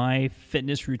my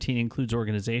fitness routine includes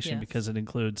organization Yes. because it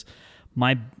includes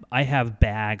I have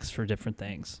bags for different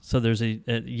things. So there's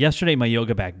yesterday my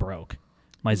yoga bag broke.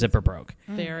 My zipper broke.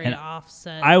 Very And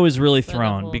offset. I was really for the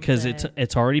thrown whole because day.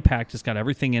 it's already packed. It's got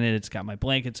everything in it. It's got my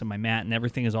blankets and my mat and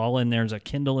everything is all in there. There's a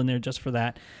Kindle in there just for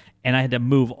that. And I had to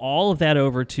move all of that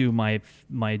over to my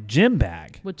gym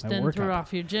bag, which my then workout threw bag.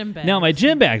 off your gym bag. Now my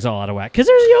gym bag's all out of whack because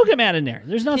there's a yoga mat in there.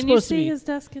 There's not Can you supposed to see be. his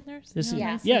desk in there? This is,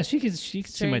 Yeah. yeah, she can see my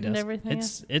Straightened desk. everything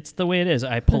It's the way it is.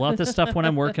 I pull out the stuff when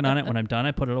I'm working on it. When I'm done,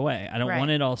 I put it away. I don't Right.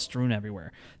 want it all strewn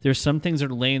everywhere. There's some things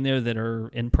that are laying there that are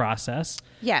in process,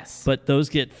 Yes. but those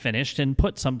get finished and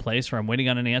put someplace, or I'm waiting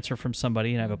on an answer from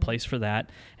somebody, and I have a place for that.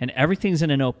 And everything's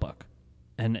in a notebook,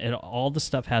 and all the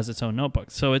stuff has its own notebook.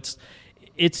 So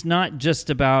it's not just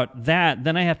about that.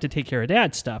 Then I have to take care of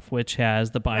Dad's stuff, which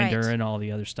has the binder Right. and all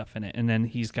the other stuff in it. And then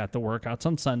he's got the workouts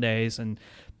on Sundays.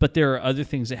 But there are other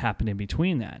things that happen in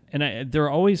between that. And they're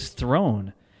always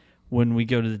thrown when we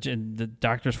go to the gym. The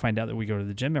doctors find out that we go to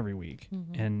the gym every week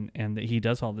and that he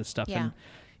does all this stuff. Yeah. And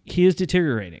he is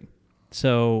deteriorating.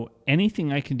 So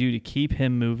anything I can do to keep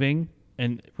him moving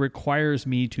and requires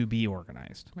me to be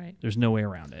organized. Right. There's no way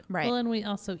around it. Right. Well, and we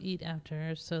also eat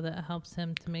after, so that helps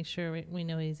him to make sure we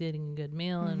know he's eating a good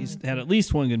meal. And He's had at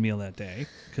least one good meal that day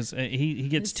because he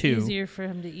gets it's two. easier for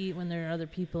him to eat when there are other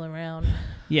people around.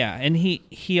 Yeah, and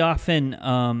he often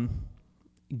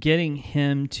getting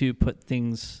him to put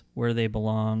things where they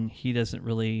belong. He doesn't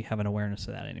really have an awareness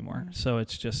of that anymore. So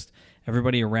it's just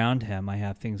everybody around him. I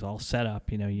have things all set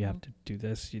up. You have to do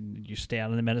this. You stay out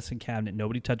of the medicine cabinet.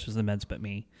 Nobody touches the meds but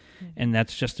me, and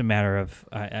that's just a matter of.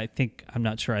 I think I'm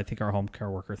not sure. I think our home care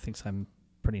worker thinks I'm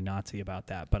pretty Nazi about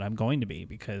that, but I'm going to be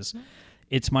because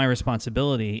it's my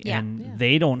responsibility, Yeah. and Yeah.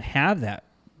 they don't have that.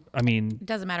 I mean, It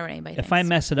doesn't matter what anybody if thinks. I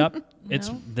mess it up,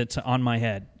 No. that's on my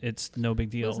head. It's no big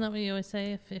deal. Isn't that what you always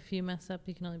say? If you mess up,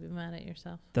 you can only be mad at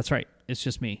yourself. That's right. It's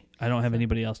just me. I don't have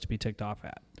anybody else to be ticked off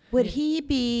at. Would he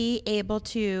be able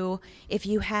to, if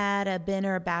you had a bin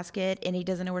or a basket and he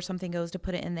doesn't know where something goes, to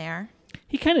put it in there?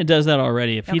 He kind of does that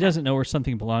already. If he Okay. doesn't know where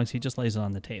something belongs, he just lays it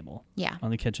on the table. Yeah.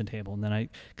 On the kitchen table. And then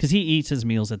because he eats his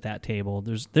meals at that table.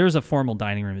 There's a formal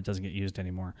dining room that doesn't get used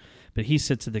anymore. But he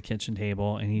sits at the kitchen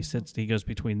table, and he goes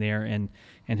between there and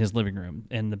his living room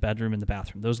and the bedroom and the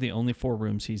bathroom. Those are the only 4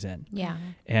 rooms he's in. Yeah.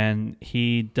 And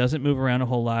he doesn't move around a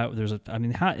whole lot.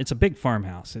 It's a big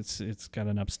farmhouse. It's got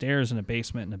an upstairs and a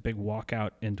basement and a big walkout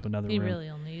into another He room. really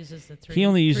only uses the 3. He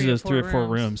only uses three or those 3 or 4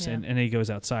 rooms, rooms, yeah. and he goes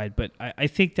outside. But I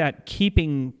think that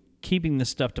keeping the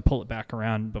stuff, to pull it back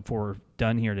around before we're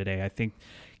done here today, I think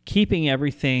keeping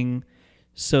everything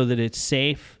so that it's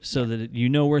safe, so that you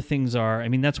know where things are. I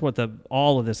mean, that's what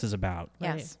all of this is about.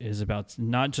 Yes. Is about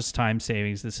not just time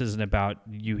savings. This isn't about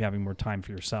you having more time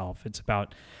for yourself. It's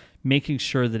about making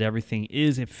sure that everything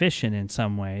is efficient in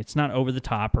some way. It's not over the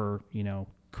top or,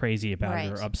 crazy about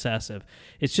it or Right. obsessive.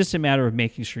 It's just a matter of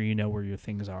making sure you know where your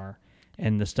things are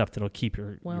and the stuff that'll keep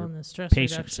your And the stress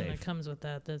patient reduction safe. that comes with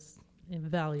that's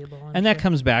invaluable. And that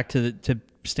comes back to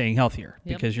staying healthier,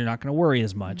 Yep. because you're not going to worry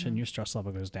as much and your stress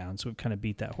level goes down. So we've kind of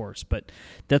beat that horse. But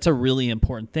that's a really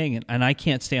important thing. And I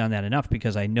can't stay on that enough,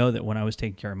 because I know that when I was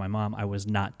taking care of my mom, I was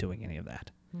not doing any of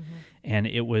that. And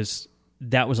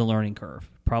that was a learning curve.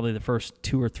 Probably the first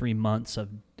 2 or 3 months of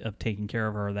taking care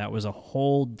of her, that was a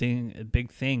whole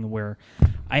big thing where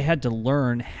I had to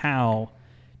learn how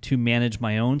to manage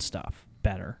my own stuff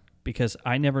better, because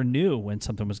I never knew when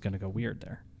something was going to go weird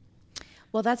there.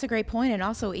 Well, that's a great point. And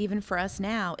also, even for us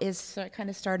now, is kind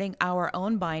of starting our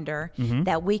own binder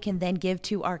that we can then give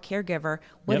to our caregiver.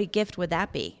 What Yep. a gift would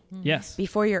that be? Yes.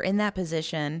 Before you're in that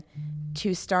position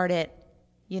to start it,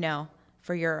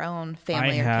 for your own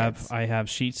family or kids. I have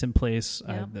sheets in place.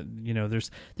 Yeah. There's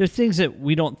things that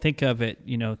we don't think of at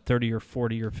 30 or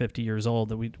 40 or 50 years old,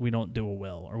 that we don't do a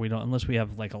will, or we don't, unless we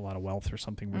have like a lot of wealth or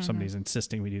something where somebody's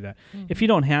insisting we do that. If you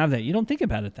don't have that, you don't think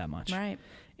about it that much. Right.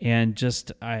 And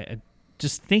just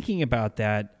thinking about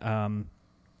that,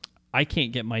 I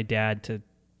can't get my dad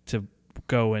to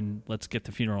go and let's get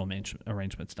the funeral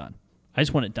arrangements done. I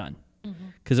just want it done,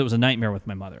 because it was a nightmare with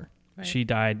my mother. Right. She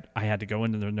died. I had to go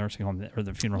into the nursing home or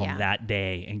the funeral Yeah. home that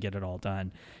day and get it all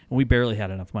done. And we barely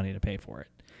had enough money to pay for it.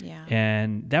 Yeah.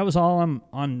 And that was all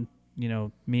on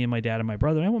me and my dad and my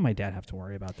brother. I don't want my dad to have to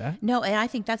worry about that. No, and I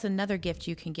think that's another gift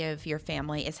you can give your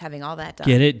family, is having all that done.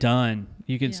 Get it done.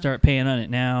 You can Yeah. start paying on it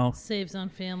now. saves on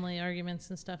family arguments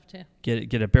and stuff too.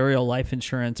 Get a burial life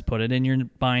insurance, put it in your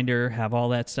binder, have all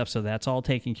that stuff, so that's all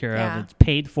taken care Yeah. of. It's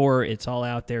paid for, it's all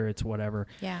out there, it's whatever.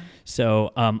 Yeah.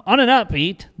 So on an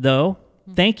upbeat, though,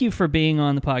 thank you for being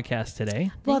on the podcast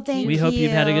today. Well, thank you. We hope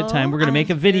you've had a good time. We're going to make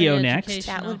a video very next.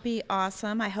 educational. That would be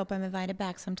awesome. I hope I'm invited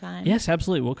back sometime. Yes,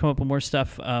 absolutely. We'll come up with more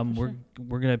stuff.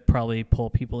 We're going to probably pull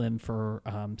people in for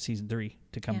season 3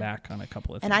 to come back on a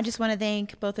couple of things. And I just want to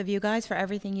thank both of you guys for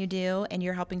everything you do, and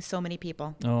you're helping so many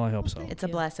people. Oh, I hope so. It's a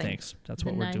you. blessing. Thanks. That's The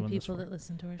what we're 9 doing this people for. that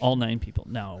listen to our show. All 9 people.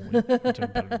 No, we're doing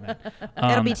better than that.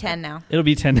 It'll be 10 now. It'll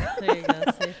be 10. There you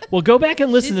go. See? Well, go back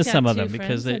and listen She's to some got of them, 2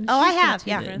 because friends, and Oh, I she's got have, 2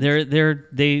 yeah.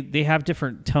 friends. they have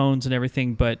different tones and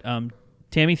everything. But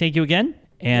Tammy, thank you again.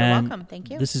 And welcome. Thank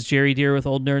you. This is Jerry Deere with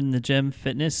Old Nerd in the Gym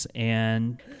Fitness,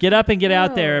 and get up and get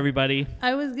out there, Whoa. everybody.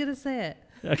 I was gonna say it.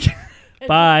 Okay.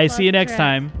 Bye. just See you lost next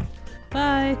track. time.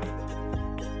 Bye.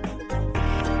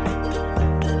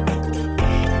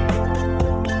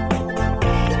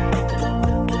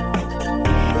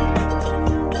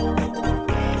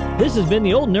 This has been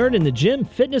the Old Nerd in the Gym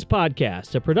Fitness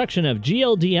Podcast, a production of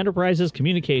GLD Enterprises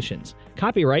Communications.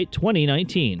 Copyright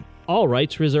 2019. All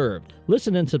rights reserved.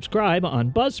 Listen and subscribe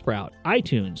on Buzzsprout,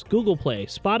 iTunes, Google Play,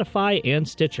 Spotify, and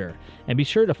Stitcher. And be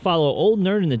sure to follow Old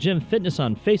Nerd in the Gym Fitness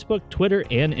on Facebook, Twitter,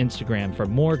 and Instagram for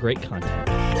more great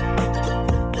content.